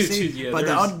conspiracy, Yeah,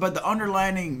 but the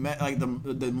underlining, like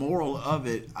the moral of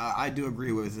it, I do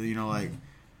agree with. You know,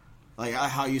 like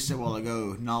how you said a while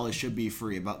ago, knowledge should be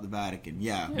free about the Vatican.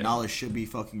 Yeah, knowledge should be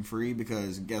fucking free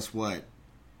because guess what?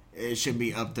 It should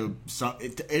be up to some.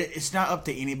 It's not up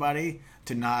to anybody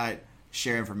to not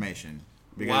share information.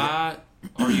 Why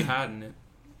are you hiding it?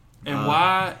 And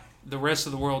why the rest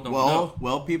of the world don't know?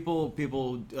 Well,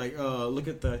 people like look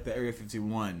at the Area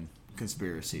 51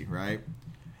 conspiracy, right?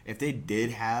 If they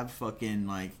did have fucking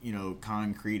like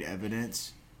concrete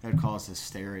evidence, that'd cause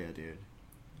hysteria, dude.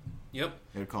 Yep.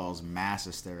 It would cause mass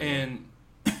hysteria. And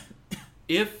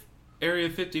if Area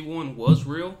 51 was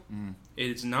real,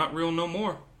 it's not real no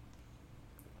more.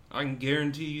 I can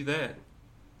guarantee you that.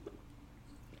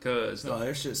 Because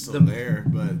there's shit still there,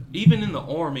 but even in the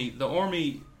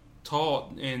army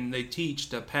taught and they teach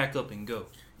to pack up and go.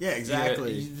 yeah,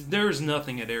 exactly. Yeah, there's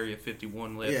nothing at Area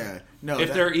 51 left. Yeah, no.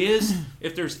 If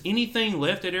there's anything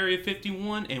left at Area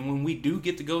 51, and when we do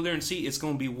get to go there and see, it's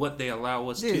going to be what they allow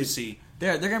us to see.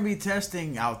 They're gonna be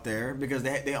testing out there because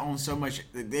they own so much.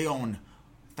 They own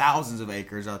thousands of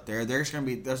acres out there. There's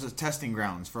a testing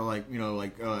grounds for like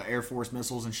Air Force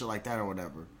missiles and shit like that or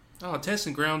whatever. Oh,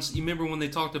 testing grounds. You remember when they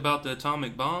talked about the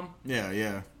atomic bomb?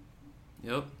 Yeah.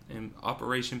 Yep, and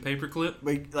Operation Paperclip.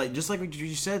 But like just like what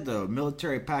you said though,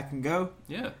 military pack and go.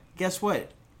 Yeah. Guess what?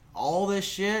 All this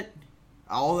shit,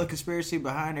 all the conspiracy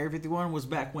behind Area 51 was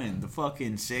back when the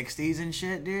fucking 60s and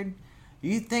shit, dude.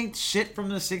 You think shit from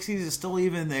the 60s is still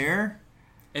even there?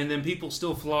 And then people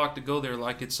still flock to go there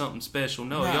like it's something special.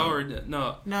 No.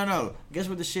 No. Guess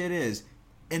what the shit is?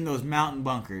 In those mountain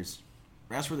bunkers.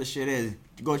 That's where the shit is.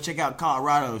 Go check out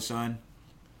Colorado, son.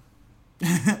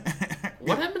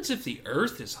 What happens if the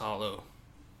Earth is hollow?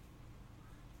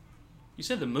 You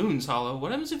said the moon's hollow.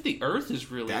 What happens if the Earth is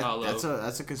really hollow?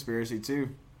 That's a conspiracy too.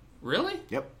 Really?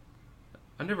 Yep.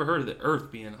 I never heard of the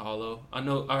Earth being hollow. I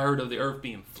heard of the Earth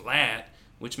being flat,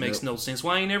 which makes no sense.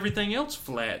 Why ain't everything else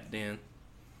flat then?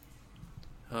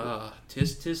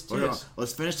 Tis.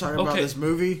 Let's finish talking about this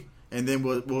movie, and then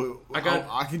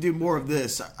I can do more of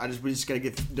this. We just gotta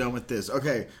get done with this.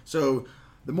 Okay, so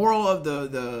the moral of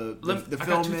the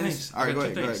film is. All right, go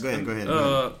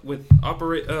ahead. With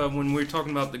when we're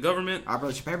talking about the government,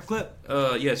 Operation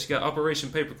Paperclip. Yes, you got Operation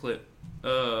Paperclip.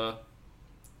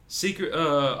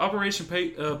 Operation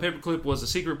Paperclip was a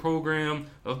secret program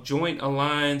of Joint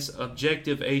Alliance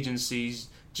Objective Agencies,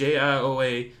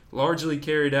 JIOA, largely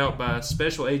carried out by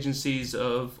special agencies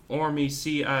of Army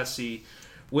CIC,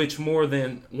 which more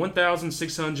than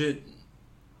 1,600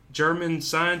 German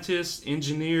scientists,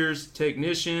 engineers,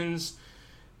 technicians,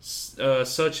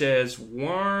 such as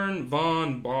Wernher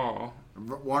von Braun.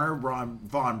 Wernher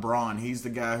von Braun, he's the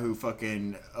guy who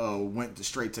fucking went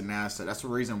straight to NASA. That's the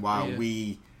reason why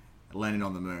we landed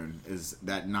on the moon, is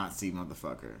that Nazi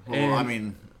motherfucker. Well, I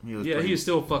mean, he was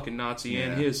still a fucking Nazi,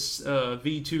 and his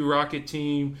V2 rocket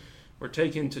team were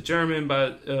taken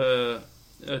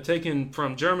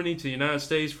from Germany to the United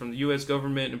States from the U.S.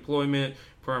 government employment,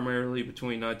 primarily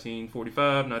between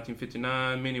 1945 and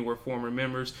 1959. Many were former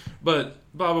members, but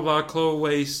blah blah blah.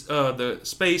 The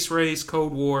space race,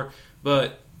 Cold War.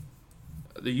 But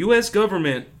the U.S.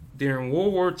 government during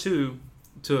World War II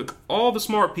took all the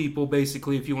smart people,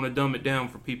 basically, if you want to dumb it down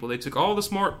for people. They took all the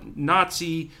smart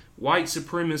Nazi, white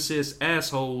supremacist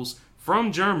assholes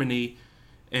from Germany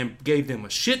and gave them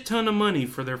a shit ton of money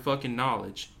for their fucking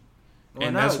knowledge.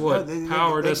 That's what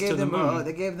powered us to the moon.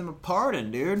 They gave them a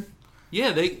pardon, dude.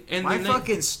 Yeah, my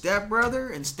fucking stepbrother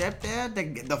and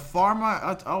stepdad, the farm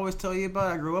I always tell you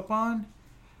about I grew up on,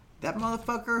 that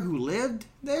motherfucker who lived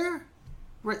there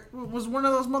was one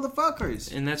of those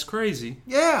motherfuckers. And that's crazy.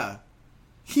 Yeah.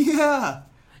 Yeah.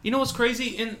 You know what's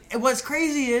crazy? And what's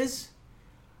crazy is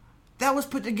that was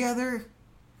put together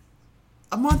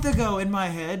a month ago in my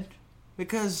head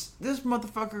because this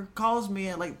motherfucker calls me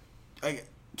at like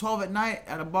 12 at night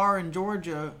at a bar in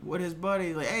Georgia with his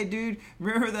buddy. Like, hey, dude,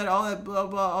 remember that all that blah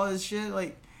blah all this shit?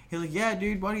 Like, he's like, yeah,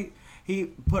 dude. He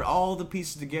put all the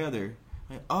pieces together.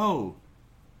 Like, oh,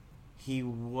 he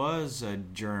was a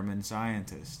German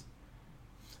scientist.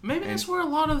 Maybe that's where a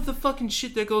lot of the fucking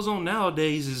shit that goes on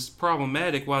nowadays is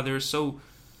problematic. While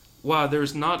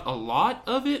there's not a lot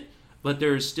of it, but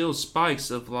there's still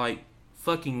spikes of like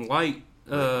fucking white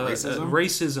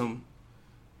racism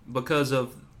because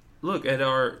of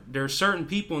there are certain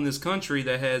people in this country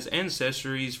that has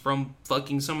ancestries from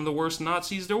fucking some of the worst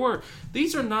Nazis there were.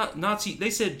 These are not Nazi.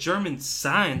 They said German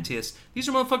scientists. These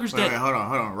are motherfuckers Wait, hold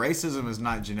on. Racism is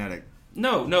not genetic.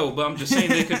 No, but I'm just saying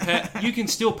they could. You can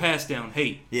still pass down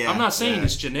hate. Yeah, I'm not saying yeah.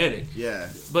 it's genetic. Yeah.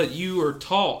 But you are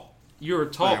taught. You're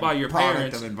taught Like by your product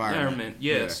parents. of environment.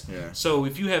 Yes. Yeah. So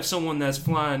if you have someone that's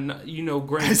flying,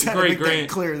 Just had to great make that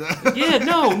clear though. Yeah.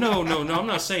 No. I'm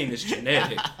not saying it's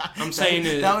genetic. I'm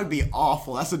saying that would be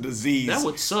awful. That's a disease. that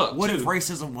would suck. What too. if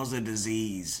racism was a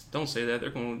disease? Don't say that. They're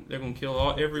gonna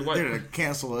kill every white. They're gonna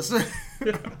cancel us.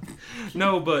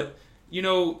 No, but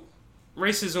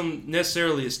racism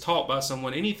necessarily is taught by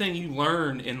someone. Anything you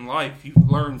learn in life, you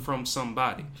learn from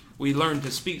somebody. We learn to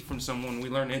speak from someone. We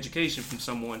learn education from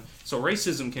someone. So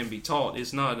racism can be taught.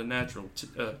 It's not a natural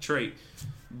trait.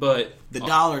 But The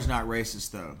dollar's not racist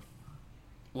though.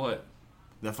 what?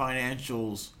 The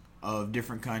financials of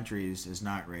different countries is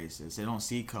not racist. They don't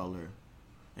see color.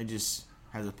 It just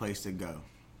has a place to go.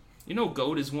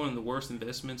 Gold is one of the worst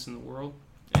investments in the world,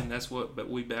 and that's what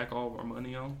we back all of our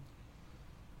money on.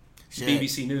 Shit.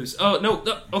 BBC News. Oh no.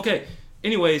 Okay.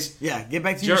 Anyways, Yeah, get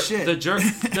back to your shit.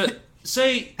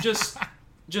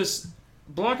 Just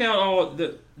block out all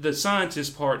the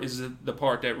scientist part is the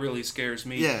part that really scares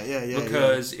me. Yeah.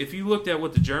 Because if you looked at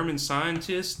what the German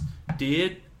scientists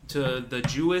did to the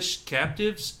Jewish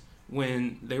captives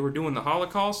when they were doing the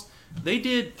Holocaust, they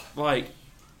did like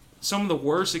some of the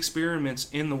worst experiments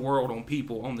in the world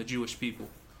on the Jewish people.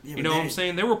 Yeah, You know what I'm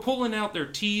saying? They were pulling out their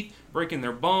teeth, breaking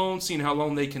their bones, seeing how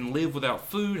long they can live without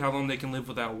food, how long they can live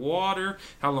without water,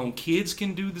 how long kids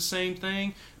can do the same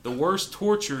thing. The worst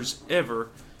tortures ever.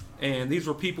 And these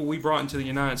were people we brought into the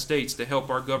United States to help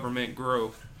our government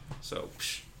grow. So,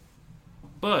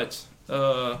 but,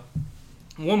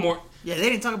 one more. Yeah, they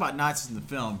didn't talk about Nazis in the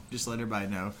film. Just to let everybody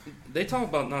know. They talk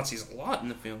about Nazis a lot in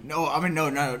the film. No, I mean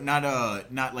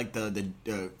not like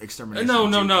the extermination.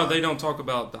 No, they don't talk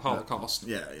about the Holocaust.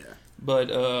 Yeah. But,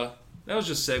 that was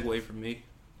just segue from me.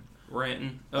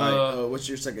 Ranting. What's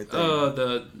your second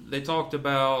thing? They talked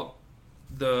about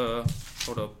the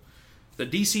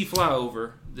DC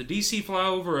flyover. The DC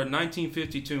flyover in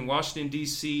 1952 in Washington,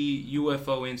 D.C.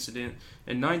 UFO incident.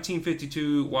 In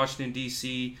 1952, Washington,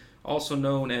 D.C., also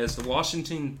known as the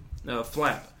Washington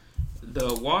Flap.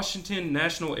 The Washington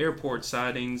National Airport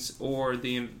sightings, or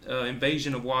the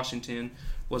invasion of Washington,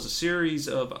 was a series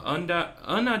of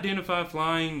unidentified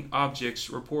flying objects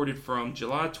reported from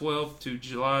July 12th to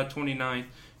July 29th,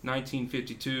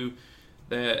 1952,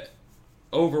 that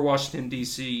over Washington,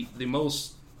 D.C., the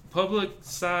most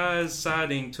publicized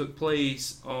sighting took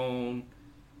place on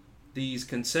these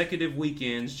consecutive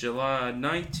weekends, July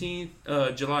 19th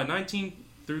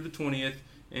through the 20th,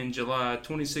 and July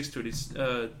 26th to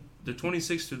the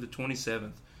 26th through the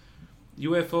 27th.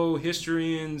 UFO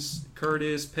historians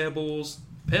Curtis Pebbles.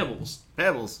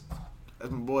 That's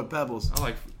my boy Pebbles.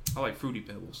 I like Fruity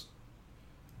Pebbles.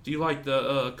 Do you like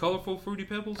the colorful Fruity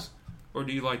Pebbles, or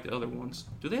do you like the other ones?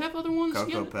 Do they have other ones?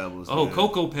 Cocoa Pebbles. Oh, dude.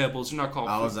 Cocoa Pebbles. They're not called.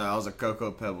 I was a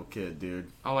Cocoa Pebble kid,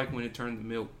 dude. I like when it turned the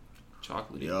milk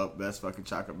chocolatey. Yup, that's fucking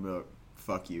chocolate milk.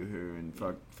 Fuck you, who, and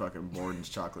fucking Borden's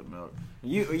chocolate milk.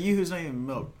 You who's not even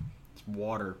milk. It's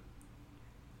water.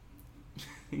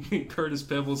 Curtis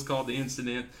Pebbles called the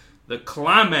incident the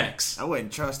climax. I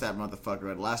wouldn't trust that motherfucker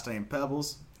with last name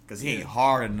Pebbles, because he ain't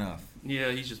hard enough.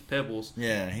 Yeah, he's just Pebbles.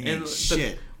 Yeah, he ain't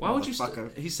shit. Why would you?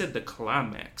 He said the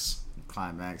climax.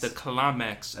 Climax. The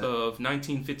climax of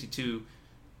 1952.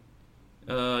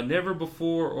 Never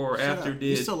before or after did.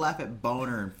 You still laugh at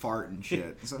boner and fart and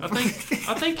shit. I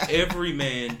think every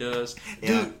man does.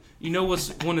 Yeah. Dude, you know what's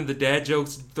one of the dad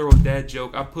jokes? Throw a dad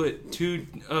joke. I put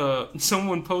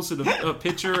someone posted a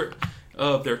picture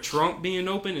of their trunk being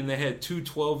open, and they had two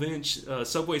 12-inch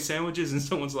Subway sandwiches, and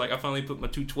someone's like, I finally put my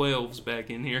two 12s back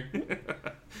in here.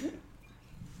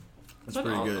 That's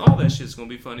pretty good. All that shit's going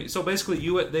to be funny. So basically,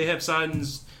 they have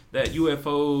sightings that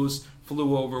UFOs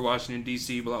flew over Washington,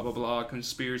 D.C., blah, blah, blah,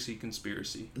 conspiracy.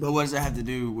 But what does that have to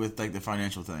do with like the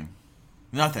financial thing?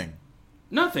 Nothing.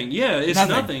 Nothing. Yeah, it's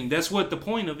Nothing. nothing. That's what the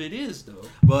point of it is, though.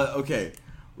 But, okay,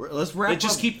 let's wrap up. They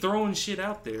just keep throwing shit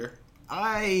out there.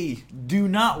 I do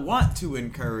not want to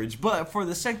encourage, but for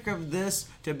the sake of this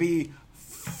to be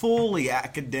fully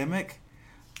academic,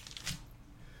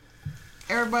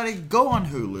 everybody go on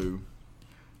Hulu,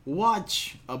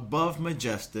 watch Above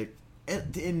Majestic,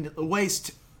 and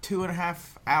waste 2.5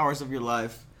 hours of your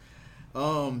life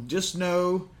Just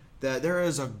know that there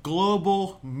is a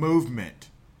global movement.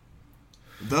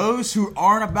 Those who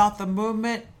aren't about the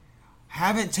movement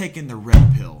haven't taken the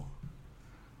red pill.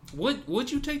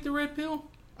 Would you take the red pill?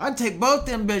 I'd take both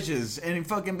them bitches and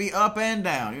fucking be up and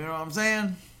down. You know what I'm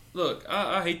saying? Look,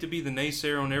 I hate to be the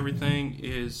naysayer on everything.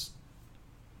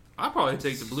 I'll probably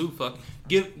take the blue.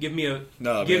 Give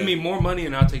me more money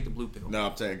and I'll take the blue pill. No,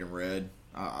 I'm taking red.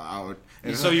 I would.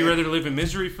 So you rather live in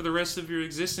misery for the rest of your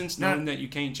existence, knowing that you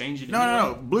can't change it?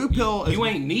 No. Blue pill. You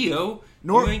ain't Neo.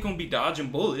 You ain't gonna be dodging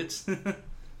bullets.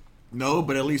 No,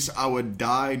 but at least I would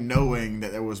die knowing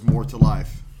that there was more to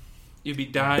life. You'd be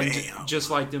dying just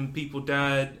like them people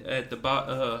died at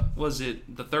the was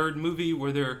it the third movie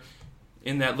where they're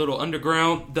in that little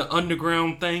underground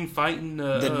thing fighting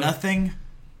the nothing.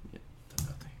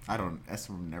 I don't. That's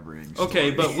never ending.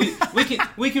 Okay, but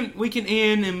we can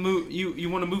end and move. You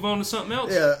want to move on to something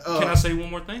else? Yeah. Can I say one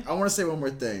more thing? I want to say one more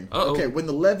thing. Uh-oh. Okay, when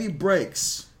the levee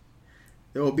breaks,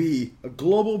 there will be a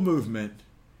global movement,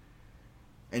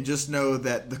 and just know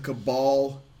that the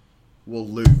cabal will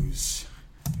lose.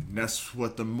 And that's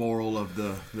what the moral of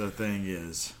the thing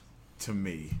is to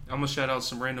me. I'm gonna shout out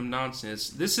some random nonsense.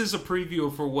 This is a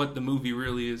preview for what the movie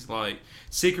really is like.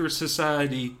 Secret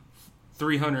Society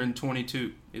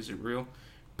 322. Is it real?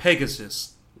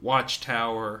 Pegasus,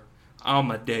 Watchtower,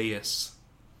 Amadeus,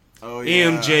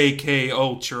 MJK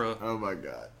Ultra. Oh my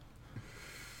god.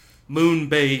 Moon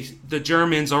base. The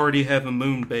Germans already have a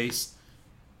moon base.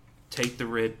 Take the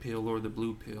red pill or the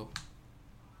blue pill.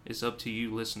 It's up to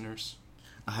you, listeners.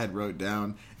 I had wrote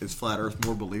down, is Flat Earth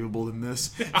more believable than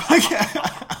this?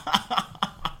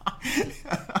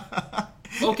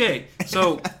 Okay,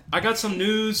 so I got some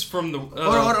news from the. Hold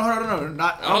on.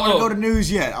 I don't want to go to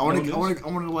news yet. I want to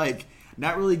like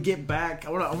not really get back.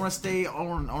 I want to stay. I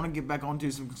want to get back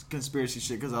onto some conspiracy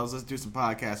shit because I was listening to some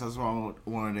podcasts. That's why I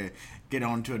wanted to get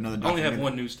on to another. I only have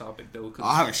one news topic though.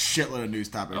 I have a shitload of news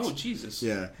topics. Oh Jesus!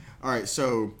 Yeah. All right.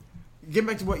 So, getting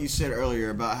back to what you said earlier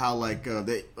about how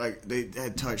they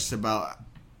had touched about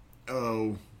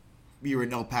you were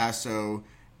in El Paso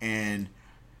and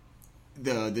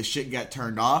the shit got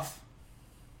turned off.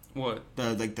 What?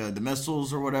 The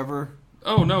missiles or whatever.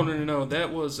 Oh no!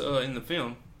 That was in the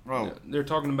film. Oh, they're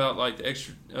talking about like the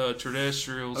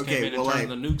extraterrestrials came in and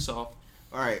turned the nukes off.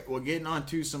 All right, well, getting on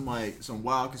to some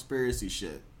wild conspiracy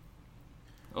shit.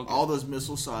 Okay. All those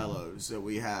missile silos that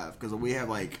we have, because we have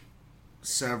like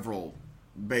several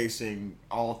basing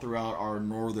all throughout our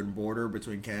northern border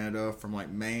between Canada, from like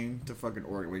Maine to fucking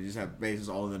Oregon. We just have bases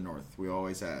all in the north. We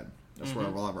always had. That's where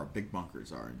all of our big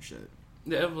bunkers are and shit.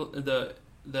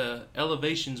 The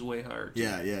elevation's way higher. Too.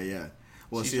 Yeah.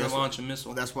 Well, see, that's launch a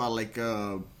missile. That's why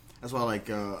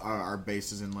our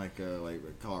bases in like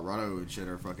Colorado and shit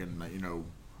are fucking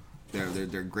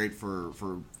they're great for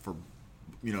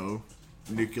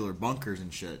nuclear bunkers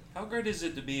and shit. How great is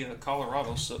it to be a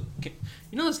Colorado? It's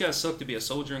gotta suck to be a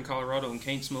soldier in Colorado and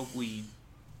can't smoke weed.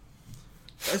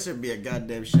 That should be a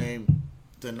goddamn shame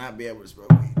to not be able to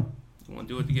smoke weed. You want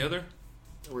to do it together?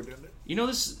 We're doing it.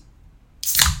 This.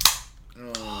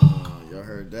 Oh, y'all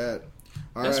heard that.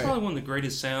 That's probably one of the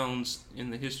greatest sounds in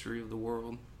the history of the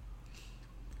world.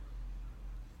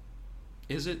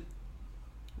 Is it?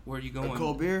 Where are you going? A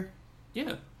cold beer?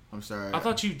 Yeah. I'm sorry. I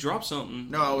thought you dropped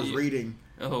something. No, I was reading.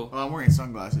 Oh. Well, I'm wearing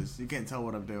sunglasses. You can't tell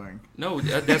what I'm doing. No,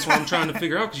 that's what I'm trying to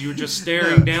figure out, because you were just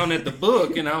staring down at the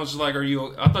book, and I was like,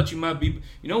 I thought you might be,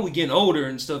 we getting older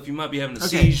and stuff, you might be having a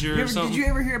seizure or something. Did you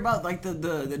ever hear about like the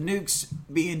nukes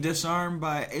being disarmed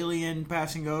by alien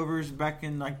passing overs back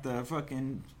in like the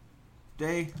fucking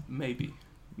day? Maybe.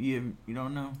 You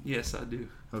don't know? Yes, I do.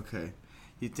 Okay.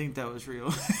 You think that was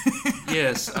real?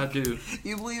 Yes, I do.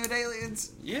 You believe in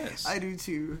aliens? Yes. I do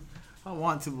too. I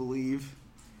want to believe.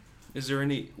 Is there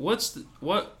any... what?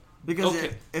 Because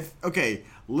if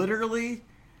literally,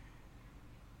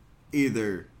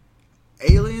 either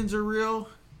aliens are real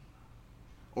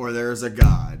or there's a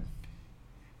God.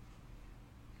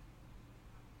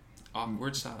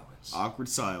 Awkward silence. Awkward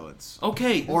silence.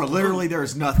 Okay. Or literally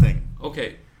there's nothing.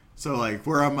 Okay. So like,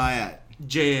 where am I at?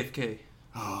 JFK.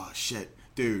 Oh, shit.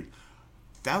 Dude,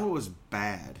 that was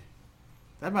bad.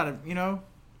 That might have,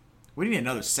 we need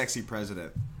another sexy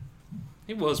president.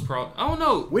 He was probably... I don't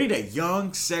know. We need a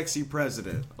young, sexy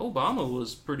president. Obama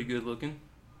was pretty good looking.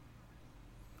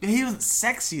 He wasn't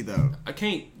sexy, though.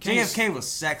 JFK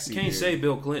was sexy, Can't say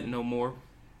Bill Clinton no more.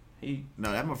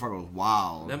 No, that motherfucker was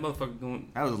wild. That motherfucker going...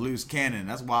 That was loose cannon.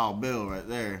 That's Wild Bill right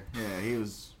there. Yeah, he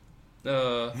was...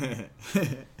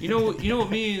 you know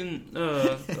what me and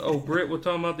Britt were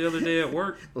talking about the other day at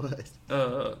work?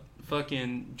 What?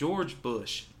 Fucking George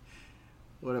Bush.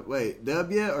 What? Wait,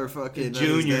 W or fucking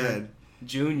Junior?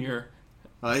 Junior.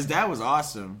 His dad was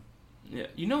awesome. Yeah,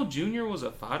 you know Junior was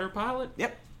a fighter pilot?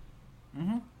 Yep.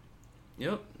 Mm-hmm.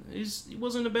 Yep. He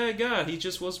wasn't a bad guy. He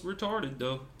just was retarded,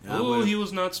 though. Yeah, he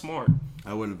was not smart.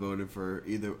 I would have voted for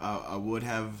either. I would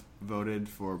have voted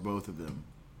for both of them.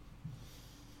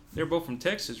 They're both from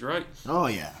Texas, right? Oh,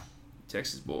 yeah.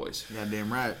 Texas boys.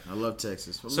 Goddamn right. I love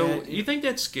Texas. Well, so, man, you think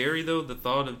that's scary, though, the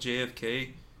thought of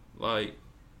JFK, like,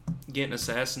 getting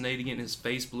assassinated, getting his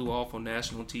face blew off on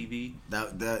national TV?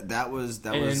 That was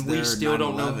and was we their still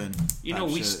don't know. 9/11 You know,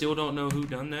 we shit. still don't know who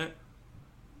done that.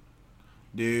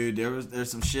 Dude, there's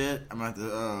some shit I'm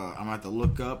gonna have to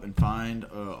look up and find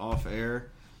off air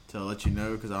to let you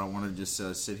know, because I don't want to just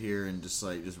sit here and just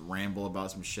ramble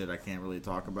about some shit I can't really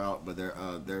talk about. But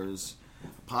there's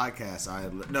a podcast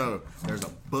there's a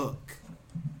book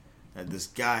that this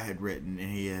guy had written, and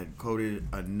he had quoted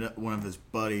one of his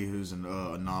buddy who's a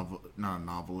novel, not a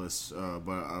novelist,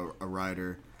 but a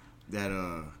writer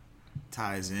that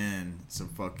ties in some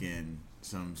fucking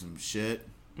some shit.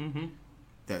 Mm-hmm.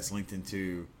 That's linked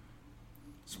into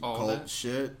some All cult that?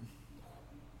 shit.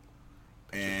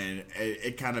 And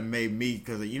it kind of made me,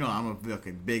 because, I'm a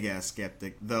fucking big-ass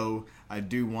skeptic, though I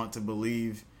do want to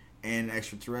believe in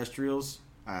extraterrestrials.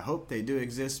 I hope they do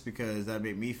exist, because that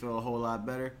made me feel a whole lot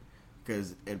better,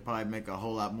 because it'd probably make a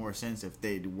whole lot more sense if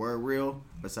they were real,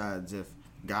 besides if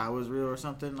God was real or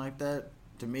something like that,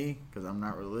 to me, because I'm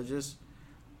not religious.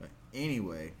 But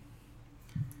anyway.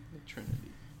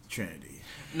 Trinity.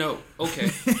 No,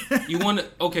 okay. You want to...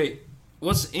 Okay,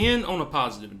 let's end on a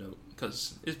positive note,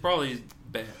 because it's probably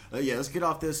bad. Yeah, let's get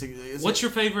off this. What's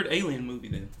your favorite Alien movie,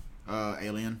 then?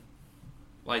 Alien.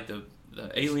 Like the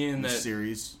Alien The that...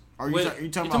 series. You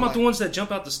talking about the ones that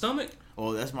jump out the stomach?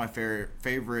 Oh, that's my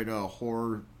favorite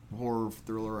horror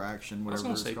thriller action, whatever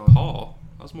I was it's going to say called. Paul.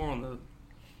 I was more on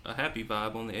a happy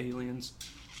vibe on the Aliens.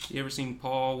 You ever seen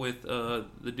Paul with the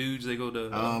dudes? They go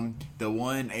to... the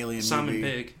one Alien Simon movie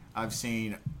Pegg. I've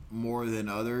seen more than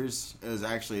others is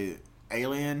actually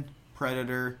Alien,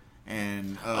 Predator,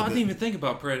 and I didn't even think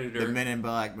about Predator. the Men in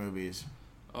Black movies.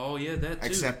 Oh, yeah, that too.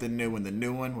 Except the new one. The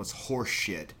new one was horse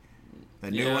shit.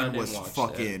 The new Yeah, I one didn't was watch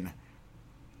fucking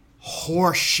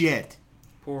horse shit.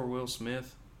 Poor Will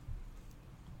Smith.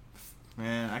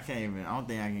 Man, I don't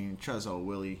think I can even trust old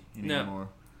Willie anymore.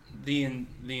 The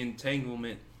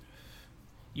entanglement.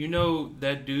 You know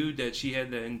that dude that she had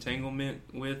the entanglement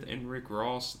with, and Rick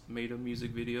Ross made a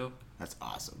music video? That's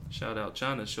awesome. Shout out.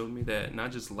 China showed me that, and I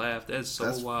just laughed. That's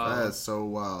wild. That's so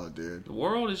wild, dude. The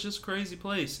world is just a crazy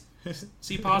place.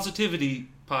 See positivity,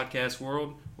 podcast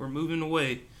world. We're moving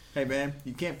away. Hey, man,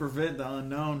 you can't prevent the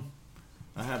unknown.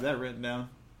 I have that written down.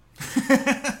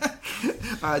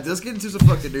 Alright, let's get into some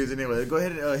fucking news anyway. Go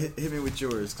ahead and hit me with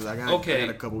yours, because I got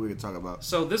a couple we can talk about.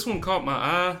 So this one caught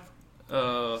my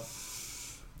eye.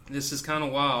 This is kind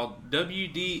of wild.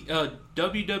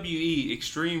 WWE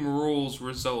Extreme Rules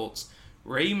results.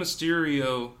 Rey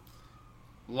Mysterio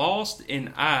lost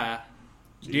an eye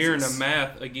during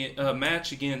a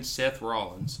match against Seth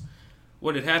Rollins.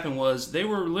 What had happened was they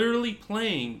were literally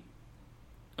playing,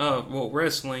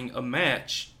 wrestling a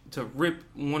match to rip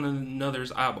one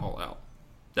another's eyeball out.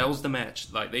 That was the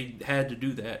match. Like, they had to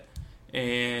do that.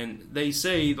 And they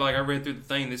say, like, I read through the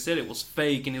thing, they said it was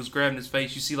fake, and he was grabbing his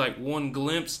face. You see, like, one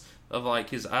glimpse of, like,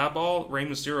 his eyeball, Rey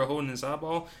Mysterio holding his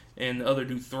eyeball, and the other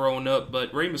dude throwing up.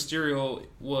 But Rey Mysterio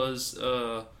was,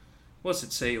 what's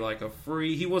it say, like,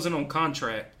 he wasn't on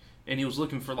contract, and he was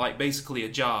looking for, like, basically a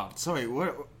job. Sorry,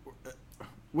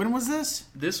 when was this?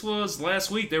 This was last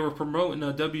week. They were promoting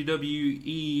a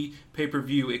WWE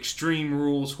pay-per-view Extreme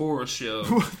Rules horror show.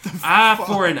 Eye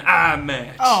for an eye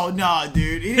match. Oh, no,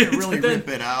 dude. He didn't really rip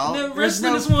it out. The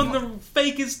wrestling is one of the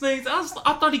fakest things.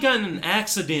 I thought he got in an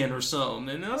accident or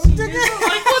something. And I was like,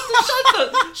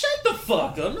 shut the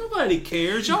fuck up. Nobody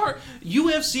cares.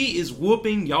 UFC is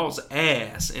whooping y'all's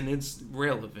ass, and it's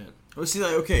relevant. Well, see,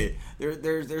 like, okay,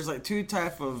 there's like two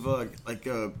type of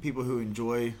people who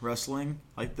enjoy wrestling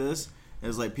like this.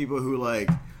 There's like people who like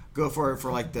go for it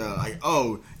for like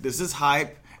this is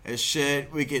hype as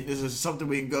shit. This is something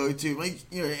we can go to, like,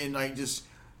 and like just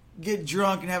get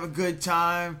drunk and have a good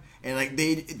time. And like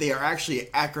they are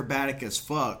actually acrobatic as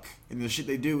fuck, and the shit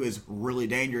they do is really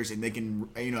dangerous, and they can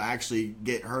actually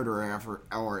get hurt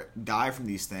or die from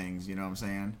these things. You know what I'm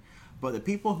saying? But the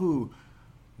people who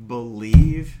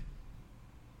believe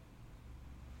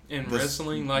in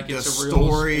wrestling, like it's a real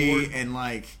story, sport. And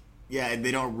like, yeah, and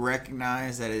they don't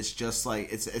recognize that it's just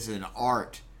like it's an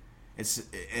art. It's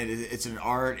an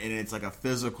art, and it's like a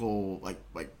physical,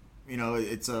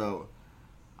 it's a,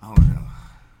 I don't know.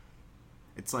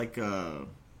 It's like I don't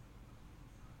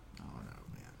know,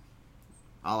 man.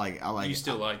 I like. You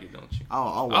still like it, don't you?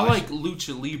 I'll watch I like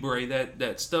Lucha Libre.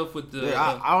 That stuff with the.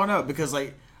 I don't know, because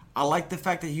like I like the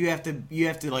fact that you have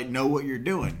to like know what you're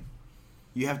doing.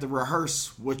 You have to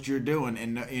rehearse what you're doing,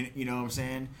 and you know what I'm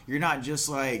saying. You're not just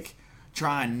like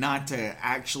trying not to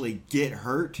actually get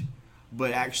hurt,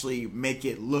 but actually make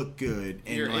it look good.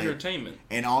 And your like, entertainment,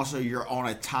 and also you're on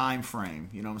a time frame.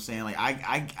 You know what I'm saying? Like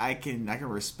I can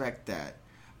respect that,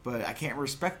 but I can't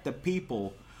respect the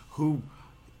people who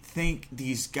think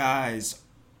these guys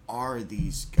are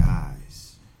these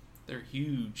guys. They're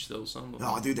huge, though. Some of them.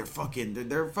 Oh, dude, they're fucking.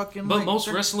 But like, most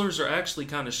wrestlers are actually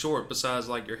kind of short, besides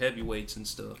like your heavyweights and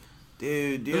stuff.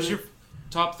 Dude. Who's your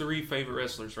top 3 favorite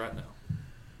wrestlers right now?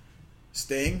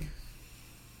 Sting.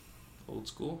 Old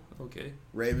school. Okay.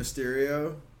 Rey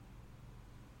Mysterio.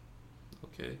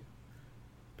 Okay.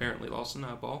 Apparently lost an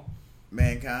eyeball.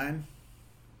 Mankind.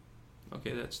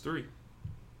 Okay, that's 3.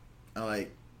 I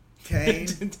like Kane.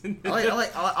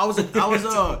 I was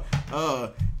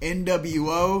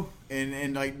NWO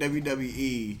and like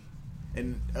WWE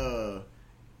and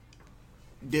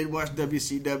did watch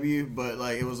WCW, but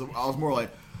like I was more like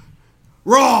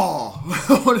Raw.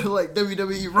 I wanted like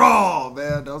WWE Raw,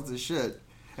 man. That was the shit.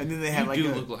 And then they had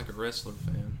you look like a wrestler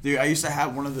fan, dude. I used to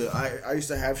have one of the. I used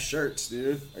to have shirts,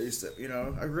 dude. I used to,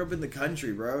 I grew up in the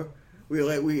country, bro. We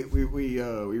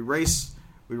race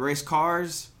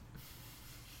cars.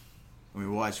 And we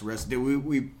watch wrestling. Dude,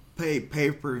 we pay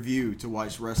pay-per-view to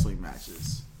watch wrestling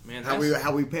matches. Man,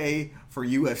 how we pay for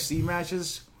UFC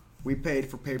matches, we paid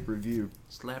for pay-per-view.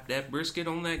 Slap that brisket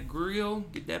on that grill,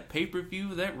 get that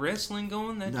pay-per-view, that wrestling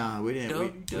going. Nah, we didn't. We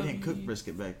didn't cook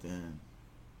brisket back then.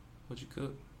 What'd you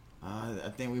cook?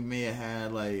 I think we may have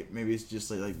had maybe it's just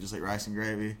like rice and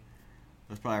gravy. It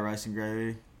was probably rice and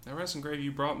gravy. That rice and gravy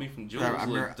you brought me from Jules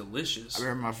looked delicious. I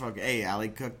remember my fucking Allie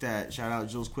cooked that. Shout out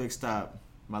Jules Quick Stop.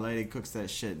 My lady cooks that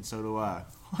shit, and so do I.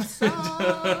 What's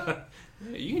up?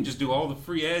 Yeah, you can just do all the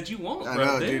free ads you want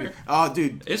there. Dude. Oh,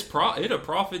 dude. It'll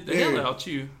profit the hell out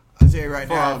you. I'll tell you right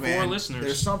for now, our man. 4 listeners.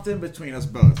 There's something between us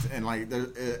both, and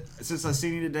since I've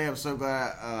seen you today, I'm so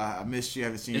glad I missed you. I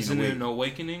haven't seen you in a week. Isn't it an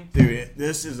awakening? Dude,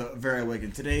 this is a very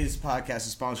awakening. Today's podcast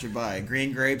is sponsored by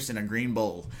Green Grapes and a Green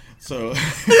Bowl. So,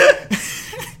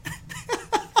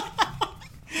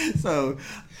 so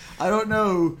I don't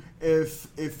know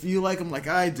if you like them like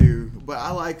I do, but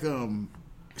I like them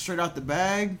straight out the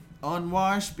bag,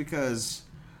 unwashed, because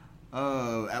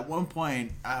at one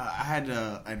point I had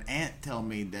an aunt tell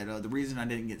me that the reason I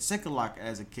didn't get sick a lot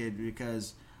as a kid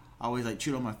because I always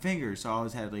chewed on my fingers, so I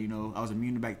always had I was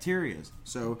immune to bacteria.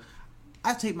 So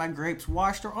I take my grapes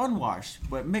washed or unwashed,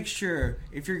 but make sure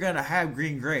if you're gonna have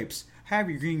green grapes,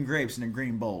 have your green grapes in a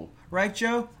green bowl, right,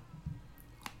 Joe?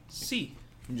 Si.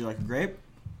 Would you like a grape?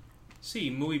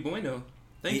 Si, muy bueno.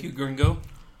 Thank you, Gringo.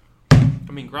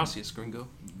 I mean, gracias, Gringo.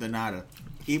 De nada.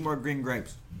 Eat more green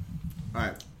grapes. All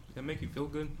right. Does that make you feel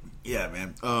good? Yeah,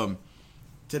 man.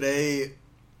 Today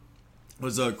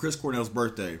was Chris Cornell's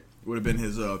birthday. It would have been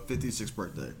his 56th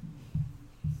birthday.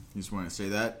 You just want to say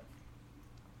that?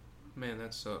 Man,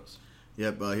 that sucks.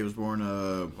 Yep, he was born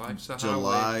born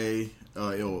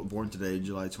today,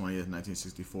 July 20th,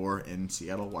 1964, in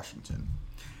Seattle, Washington.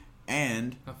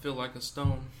 And I feel like a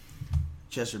stone.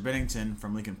 Chester Bennington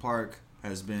from Linkin Park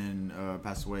has been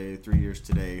passed away 3 years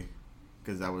today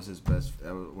because that was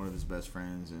one of his best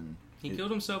friends, and he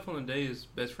killed himself on the day his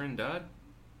best friend died.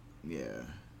 Yeah,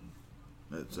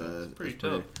 that's pretty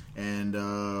tough. And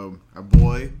our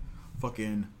boy,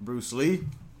 fucking Bruce Lee,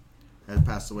 has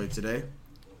passed away today.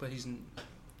 But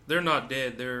they're not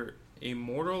dead. They're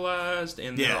immortalized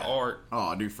in their art.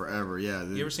 Oh, dude, forever. Yeah.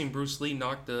 Dude. You ever seen Bruce Lee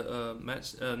knock the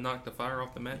fire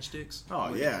off the matchsticks?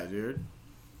 Oh yeah, dude.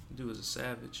 Dude was a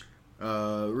savage.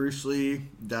 Bruce Lee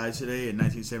died today in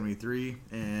 1973,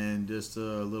 and just a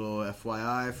little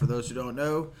FYI for those who don't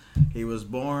know, he was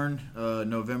born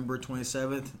November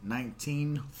 27th,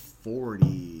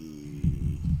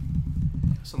 1940.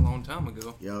 That's a long time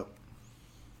ago. Yep.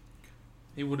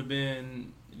 He would have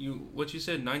been what you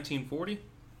said, 1940?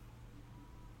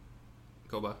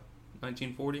 Go by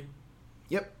 1940.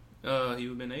 Yep. He would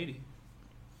have been 80.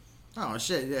 Oh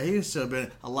shit! Yeah, he'd still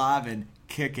been alive and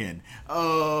kicking.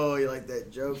 Oh, you like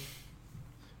that joke?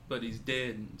 But he's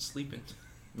dead and sleeping.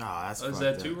 Nah, that's. Is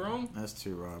that too wrong? That's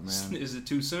too wrong, man. Is it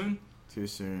too soon? Too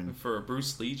soon for a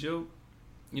Bruce Lee joke.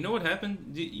 You know what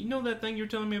happened? You know that thing you were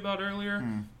telling me about earlier?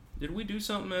 Did we do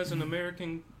something as an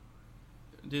American?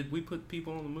 Did we put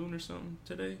people on the moon or something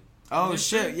today? Oh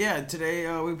shit! Yeah, today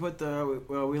we put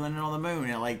we landed on the moon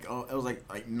at it was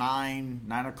like 9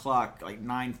 o'clock, like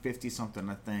 9:50 something.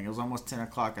 I think it was almost 10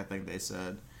 o'clock. I think they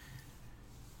said.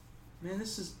 Man,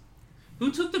 this is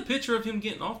Who took the picture of him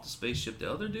getting off the spaceship?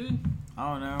 The other dude?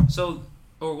 I don't know. So,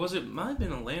 or was it? Might have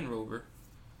been a Land Rover.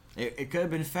 It could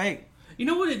have been fake. You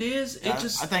know what it is? I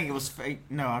think it was fake.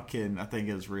 No, I'm kidding. I think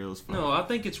it was real as fuck. No, I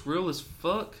think it's real as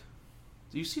fuck.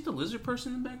 Do you see the lizard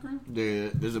person in the background?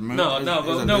 Dude, there's a moon.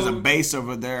 No, there's a base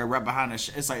over there, right behind the.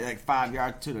 It's like 5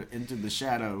 yards into the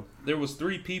shadow. There was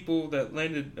 3 people that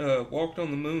walked on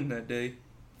the moon that day.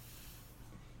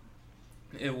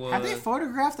 It was. Have they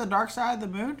photographed the dark side of the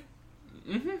moon?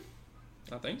 Mm-hmm.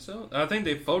 I think so. I think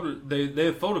they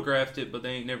photographed it, but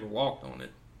they ain't never walked on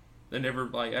it. They never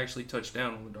actually touched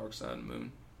down on the dark side of the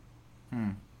moon.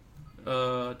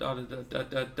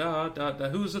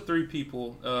 Who's the 3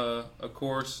 people? Of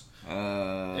course, it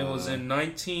was in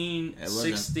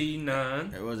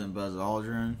 1969. It wasn't Buzz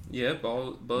Aldrin. Yeah,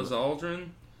 Buzz Aldrin.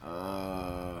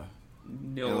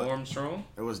 Neil Armstrong.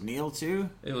 It was Neil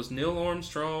too. It was Neil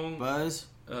Armstrong. Buzz.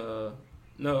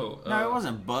 No, it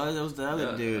wasn't Buzz. It was the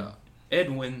other dude.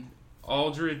 Edwin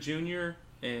Aldrin Jr.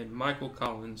 and Michael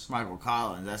Collins. Michael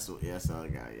Collins. That's the other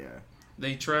guy. Yeah.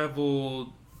 They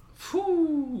traveled,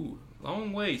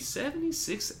 long way,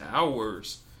 76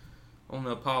 hours on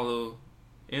the Apollo.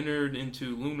 Entered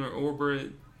into lunar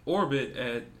orbit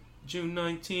at June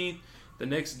 19th. The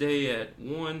next day at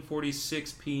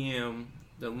 1:46 p.m.,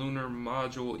 the lunar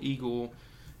module Eagle,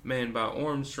 manned by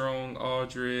Armstrong,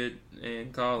 Aldrin,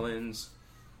 and Collins.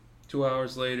 2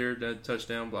 hours later, the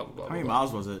touchdown. Blah blah blah. How many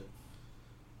miles was it?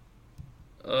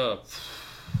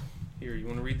 Here, you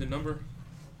want to read the number?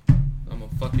 I'm gonna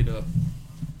fuck it up.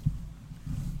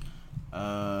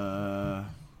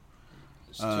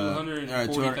 It's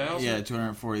 240,000. Yeah,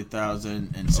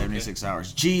 240,000 in 76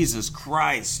 hours. Jesus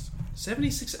Christ!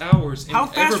 76 hours. How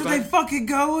fast are they fucking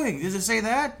going? Does it say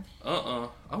that? I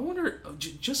wonder.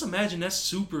 Just imagine that's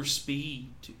super speed.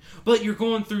 But you're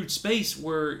going through space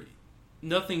where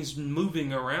nothing's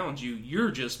moving around you. You're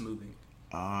just moving.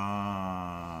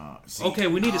 Okay,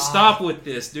 we need to stop with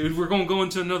this, dude. We're gonna go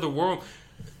into another world.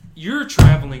 You're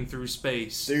traveling through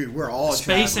space. Dude, we're all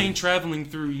Space traveling. Ain't traveling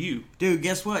through you. Dude,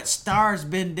 guess what? Stars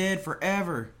been dead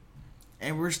forever.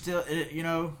 And we're still, it's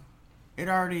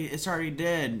already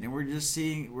dead. And we're just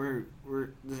seeing, we're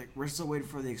still waiting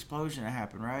for the explosion to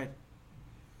happen, right?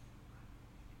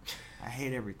 I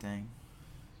hate everything.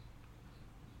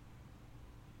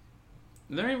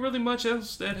 There ain't really much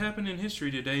else that happened in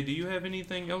history today. Do you have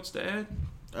anything else to add?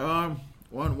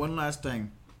 One last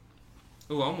thing.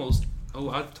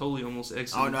 I totally almost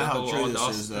exited. I don't know how true this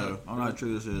is, though. I don't know how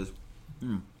true this is.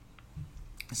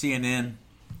 CNN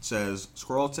says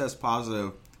squirrel test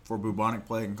positive for bubonic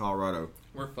plague in Colorado.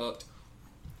 We're fucked.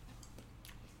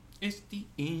 It's the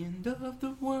end of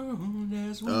the world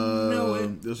as we know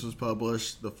it. This was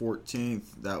published the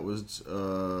 14th. That was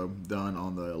done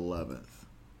on the 11th.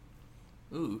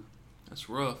 Ooh, that's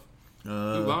rough.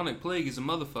 Bubonic plague is a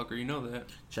motherfucker, you know that.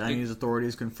 Chinese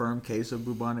authorities confirmed case of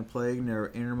bubonic plague near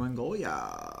Inner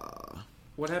Mongolia.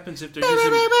 What happens if they're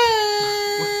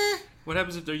What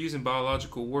happens if they're using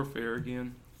biological warfare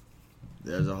again?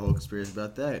 There's a whole conspiracy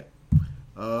about that.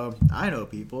 I know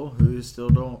people who still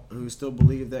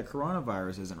believe that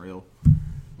coronavirus isn't real.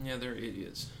 Yeah, they're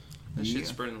idiots. That shit's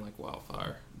spreading like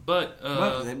wildfire. But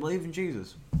they believe in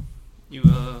Jesus.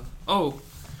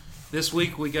 This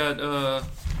week we got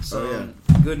some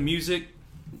good music.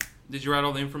 Did you write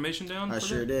all the information down? I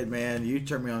sure did, man. You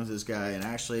turned me on to this guy, and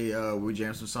actually, we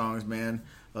jammed some songs, man.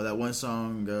 That one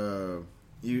song, the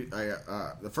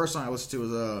first song I listened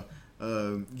to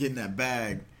was "Getting That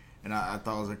Bag," and I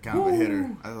thought it was kind of a hitter.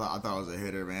 I thought it was a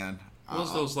hitter, man. What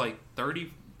was those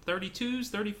 32s,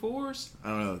 34s? I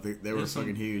don't know. They were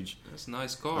fucking huge. That's a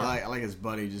nice car. I like his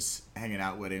buddy just hanging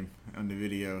out with him on the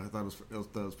video. I thought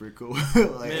it was pretty cool.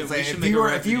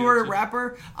 If you were a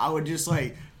rapper, I would just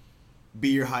be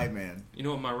your hype man. You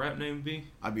know what my rap name would be?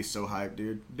 I'd be so hyped,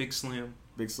 dude. Big Slim.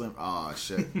 Big Slim. Oh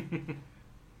shit.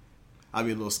 I'd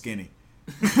be a little skinny.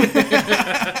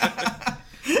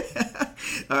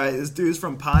 All right, this dude's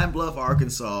from Pine Bluff,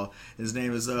 Arkansas. His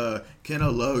name is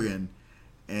Keno Logan.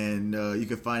 And you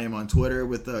can find him on Twitter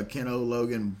with Keno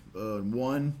Logan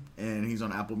 1, and he's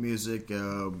on Apple Music.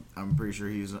 I'm pretty sure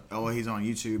he's on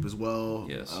YouTube as well.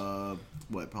 Yes.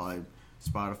 Probably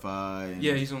Spotify. And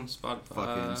he's on Spotify.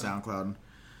 Fucking SoundCloud.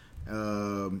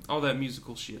 All that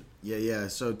musical shit. Yeah.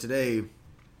 So today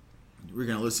we're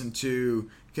gonna listen to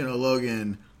Keno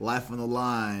Logan, "Life on the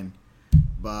Line"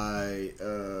 by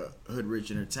Hood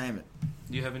Rich Entertainment.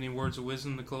 Do you have any words of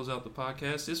wisdom to close out the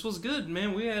podcast? This was good,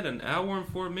 man. We had an hour and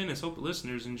 4 minutes. Hope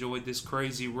listeners enjoyed this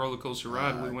crazy roller coaster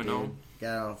ride we went on. We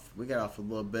got off a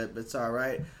little bit, but it's all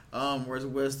right. Words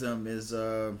of wisdom is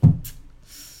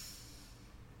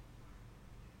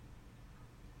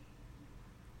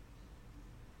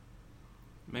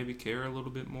maybe care a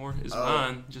little bit more is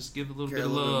mine. Just give a little bit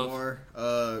of love. More.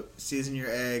 Season your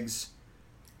eggs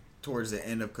towards the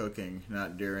end of cooking,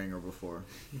 not during or before.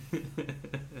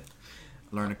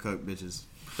 Learn to cook, bitches.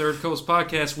 Third Coast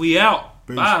Podcast, we out.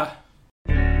 Peace. Bye.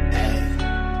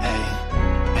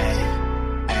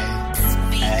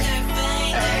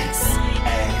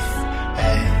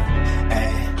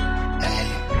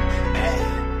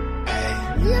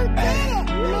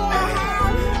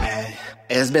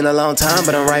 It's been a long time,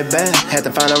 but I'm right back. Had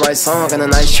to find the right song and a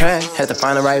nice track. Had to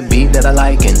find the right beat that I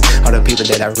like and all the people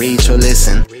that I reach or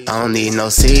listen. I don't need no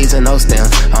seeds and no stems.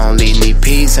 I only need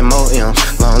peace and more M's.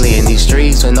 Lonely in these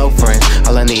streets with no friends.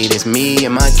 All I need is me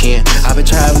and my kin. I've been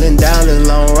traveling down this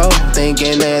long road,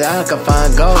 thinking that I could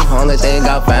find gold. Only thing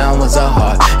I found was a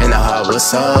heart, and the heart was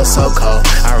so, so cold.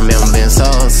 I remember being so,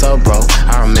 so broke.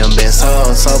 I remember being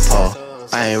so, so poor.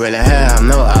 I ain't really have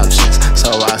no options,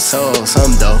 so I sold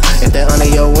some dough. If they're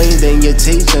under your wing, then you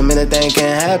teach them. Anything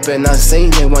can happen, I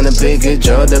seen it. One of the biggest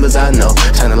drug dealers I know.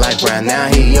 Turn the life around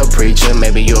now, he your preacher.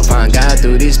 Maybe you'll find God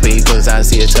through these speakers. I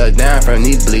see a touchdown from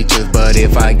these bleachers. But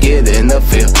if I get in the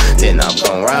field, then I'm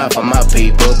gon' ride for my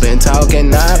people. Been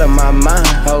talking out of my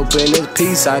mind, hoping it's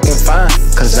peace I can find.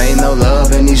 Cause ain't no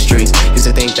love in these streets.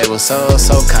 Used to think they were so,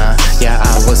 so kind. Yeah,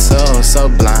 I was so, so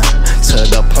blind, to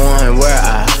the point where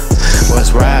I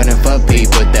was riding for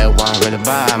people that weren't really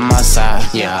by my side.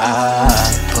 Yeah, I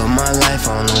put my life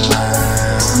on the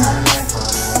line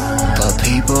for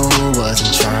people who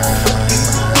wasn't trying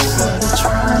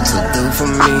to do for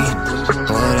me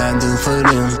what I do for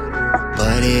them.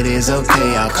 But it is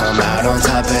okay, I'll come out on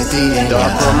top at the end. Though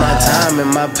I put my time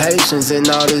and my patience in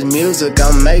all this music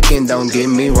I'm making. Don't get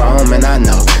me wrong, man, I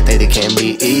know that it can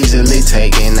be easily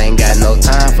taken. Ain't got no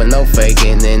time for no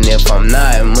faking, and if I'm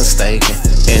not mistaken,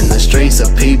 in the streets of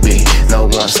PB, no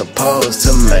one's supposed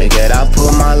to make it. I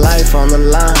put my life on the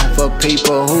line for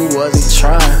people who wasn't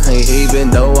trying. Even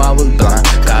though I was blind,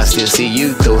 God still see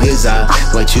you through his eyes.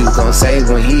 What you gon' say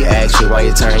when he asks you why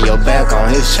you turn your back on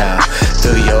his child?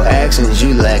 Through your actions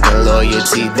you lacking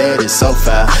loyalty, that is so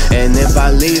foul. And if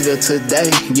I leave it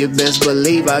today, you best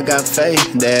believe I got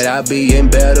faith that I'll be in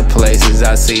better places.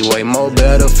 I see way more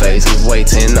better faces,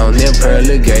 waiting on them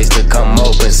pearly gates to come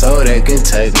open so they can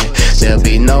take me. There'll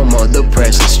be no more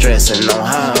depression, stressing on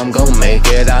how I'm gon' make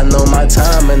it. I know my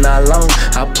time and not long.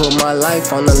 I put my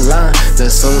life on the line, the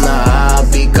sooner I'll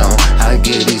be gone. I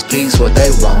give these peeps what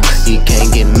they want. You can't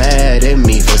get mad at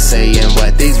me for saying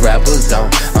what these rappers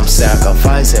don't. I'm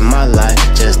sacrificing my life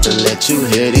just to let you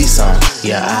hear these songs.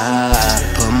 Yeah, I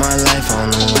put my life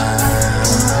on the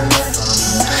line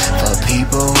for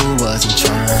people who wasn't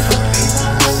trying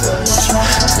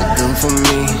to do for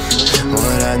me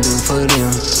what I do for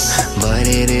them. But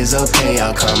it is okay,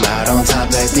 I'll come out on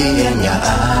top at the end. Yeah,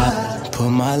 I put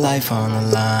my life on the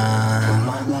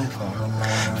line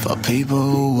for people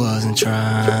who wasn't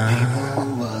trying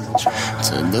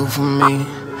to do for me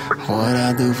what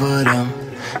I do for them.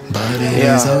 But it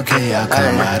is okay, I'll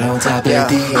come out on top at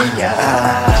the end.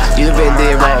 Yeah, you've been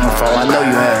dead wrong before, I know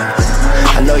you have.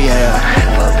 I know you have.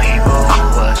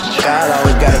 God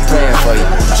always got a plan for you.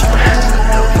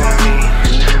 Do for me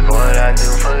what I do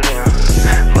for them.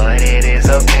 But it is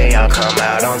okay, I'll come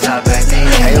out on top at the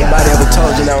end. Ain't nobody ever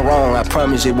told you nothing wrong, I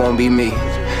promise it won't be me.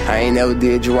 I ain't never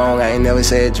did you wrong, I ain't never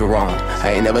said you wrong,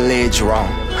 I ain't never led you wrong.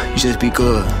 You just be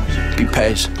good, be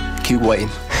patient, keep waiting.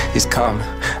 It's coming,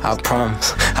 I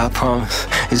promise,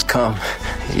 it's coming,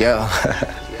 yeah.